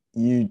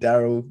 You,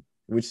 Daryl,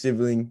 which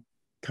sibling?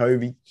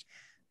 Kobe.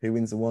 Who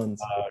wins the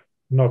ones?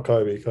 Not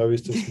Kobe.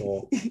 Kobe's too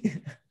small.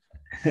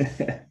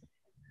 I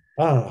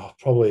don't know.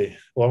 Probably.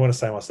 Well, I'm going to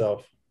say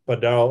myself,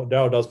 but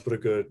Daryl does put a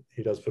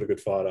good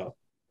fight up.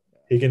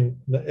 He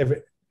can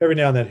every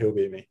now and then he'll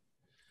beat me.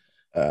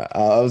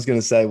 I was going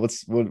to say, what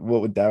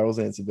would Daryl's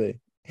answer be?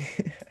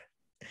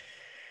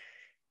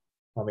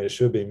 I mean, it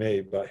should be me,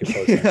 but he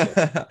probably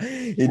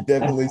he'd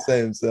definitely say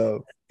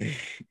himself.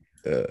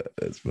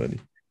 That's funny.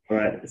 All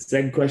right.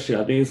 Second question.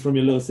 I think it's from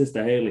your little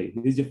sister Haley.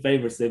 Who's your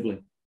favorite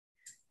sibling?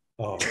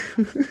 Oh.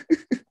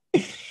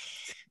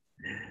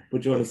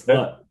 Put you on the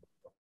spot.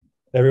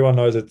 Everyone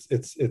knows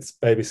it's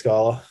baby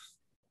Scarla.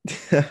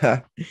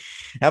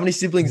 How many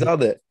siblings are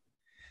there?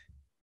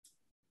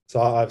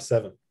 So I have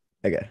 7.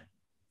 Okay.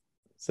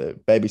 So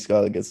baby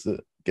Scarla gets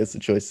the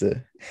choice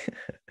there.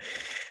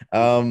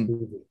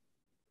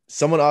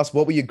 Someone asked,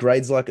 what were your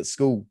grades like at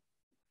school?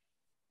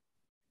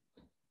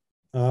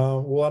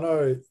 Well, I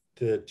know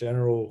the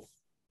general,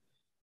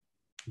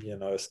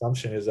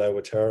 assumption is they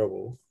were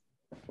terrible.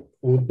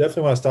 Well,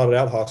 definitely when I started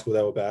out high school,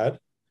 they were bad.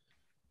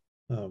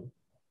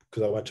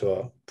 Because I went to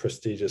a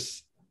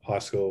prestigious high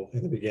school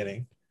in the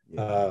beginning.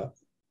 Yeah.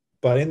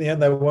 But in the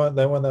end, they weren't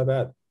that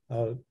bad.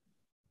 I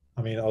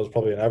was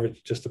probably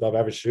just above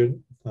average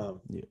student.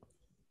 It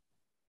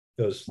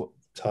was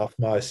tough.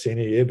 My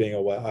senior year being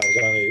away, I was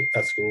only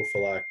at school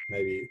for like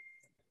maybe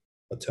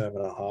a term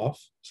and a half.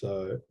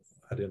 So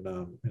I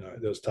didn't,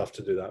 it was tough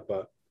to do that.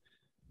 But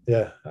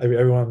yeah,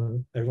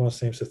 everyone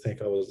seems to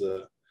think I was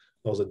a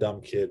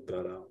dumb kid,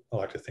 but I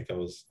like to think I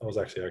was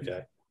actually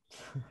okay.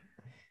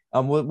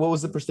 What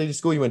was the prestigious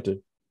school you went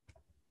to?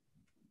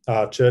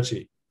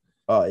 Churchy.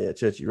 Oh yeah,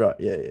 Churchy, right.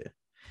 Yeah.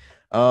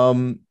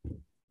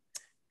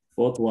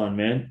 Fourth one,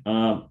 man.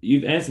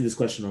 You've answered this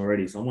question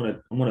already, so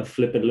I'm gonna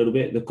flip it a little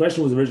bit. The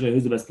question was originally,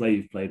 who's the best player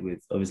you've played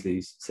with? Obviously,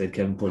 you said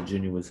Kevin Porter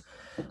Jr. was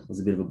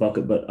a bit of a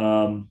bucket, but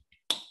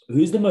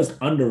who's the most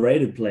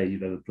underrated player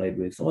you've ever played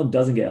with? Someone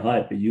doesn't get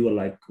hyped, but you were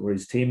like, or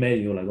his teammate,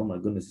 and you're like, oh my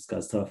goodness, this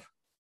guy's tough.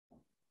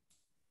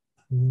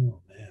 Oh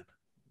man,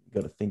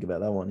 got to think about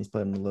that one. He's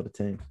played on a lot of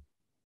teams.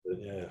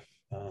 Yeah.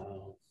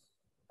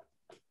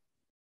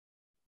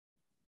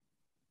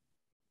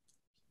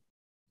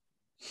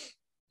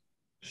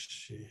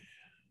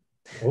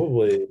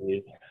 Probably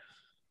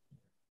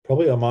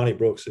Armani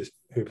Brooks,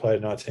 who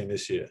played 19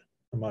 this year.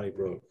 Armani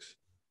Brooks.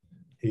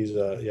 He's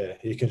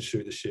he can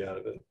shoot the shit out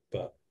of it,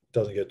 but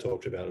doesn't get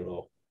talked about at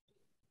all.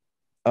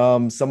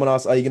 Someone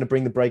asked, are you going to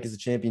bring the Breakers a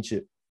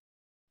championship?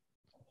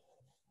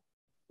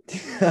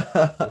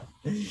 I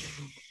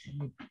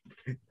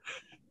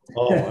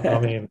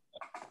mean,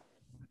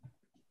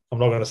 I'm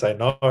not going to say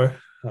no.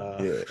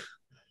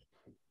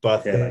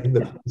 But I think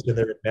the position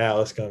they're in now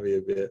is going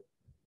to be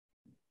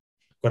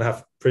going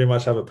to pretty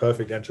much have a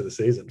perfect end to the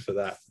season for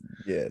that.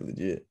 Yeah,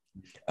 legit.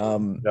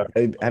 Have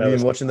you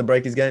been watching the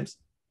Breakers games?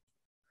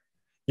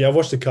 Yeah, I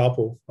watched a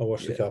couple.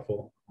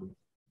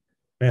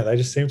 Man, they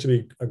just seem to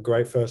be a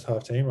great first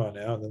half team right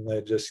now, and then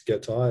they just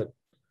get tired.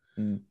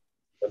 No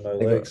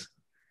legs.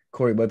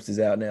 Corey Webster's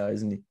out now,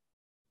 isn't he?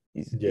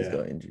 He's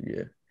got injured,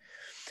 yeah.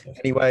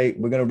 Anyway,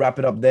 we're going to wrap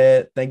it up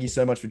there. Thank you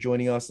so much for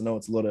joining us. I know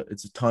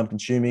it's time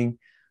consuming,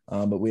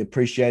 but we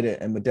appreciate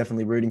it, and we're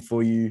definitely rooting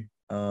for you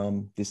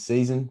this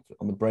season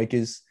on the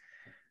Breakers.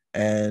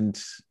 And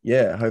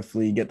yeah,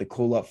 hopefully you get the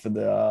call up for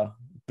the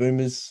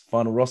Boomers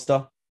final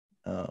roster.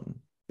 But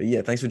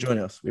yeah, thanks for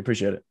joining us. We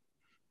appreciate it.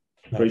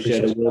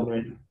 Appreciate it, Will,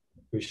 man.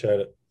 Appreciate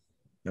it.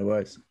 No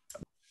worries.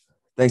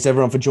 Thanks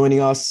everyone for joining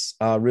us.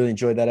 Really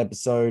enjoyed that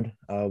episode.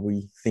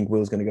 We think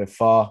Will's going to go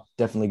far.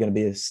 Definitely going to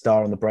be a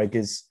star on the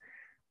Breakers.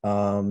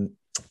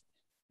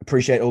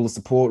 Appreciate all the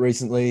support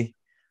recently.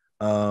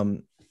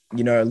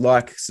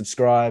 Like,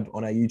 subscribe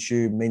on our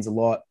YouTube. It means a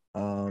lot.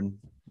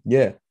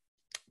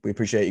 We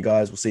appreciate you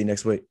guys. We'll see you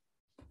next week.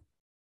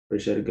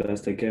 Appreciate it,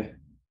 guys. Take care.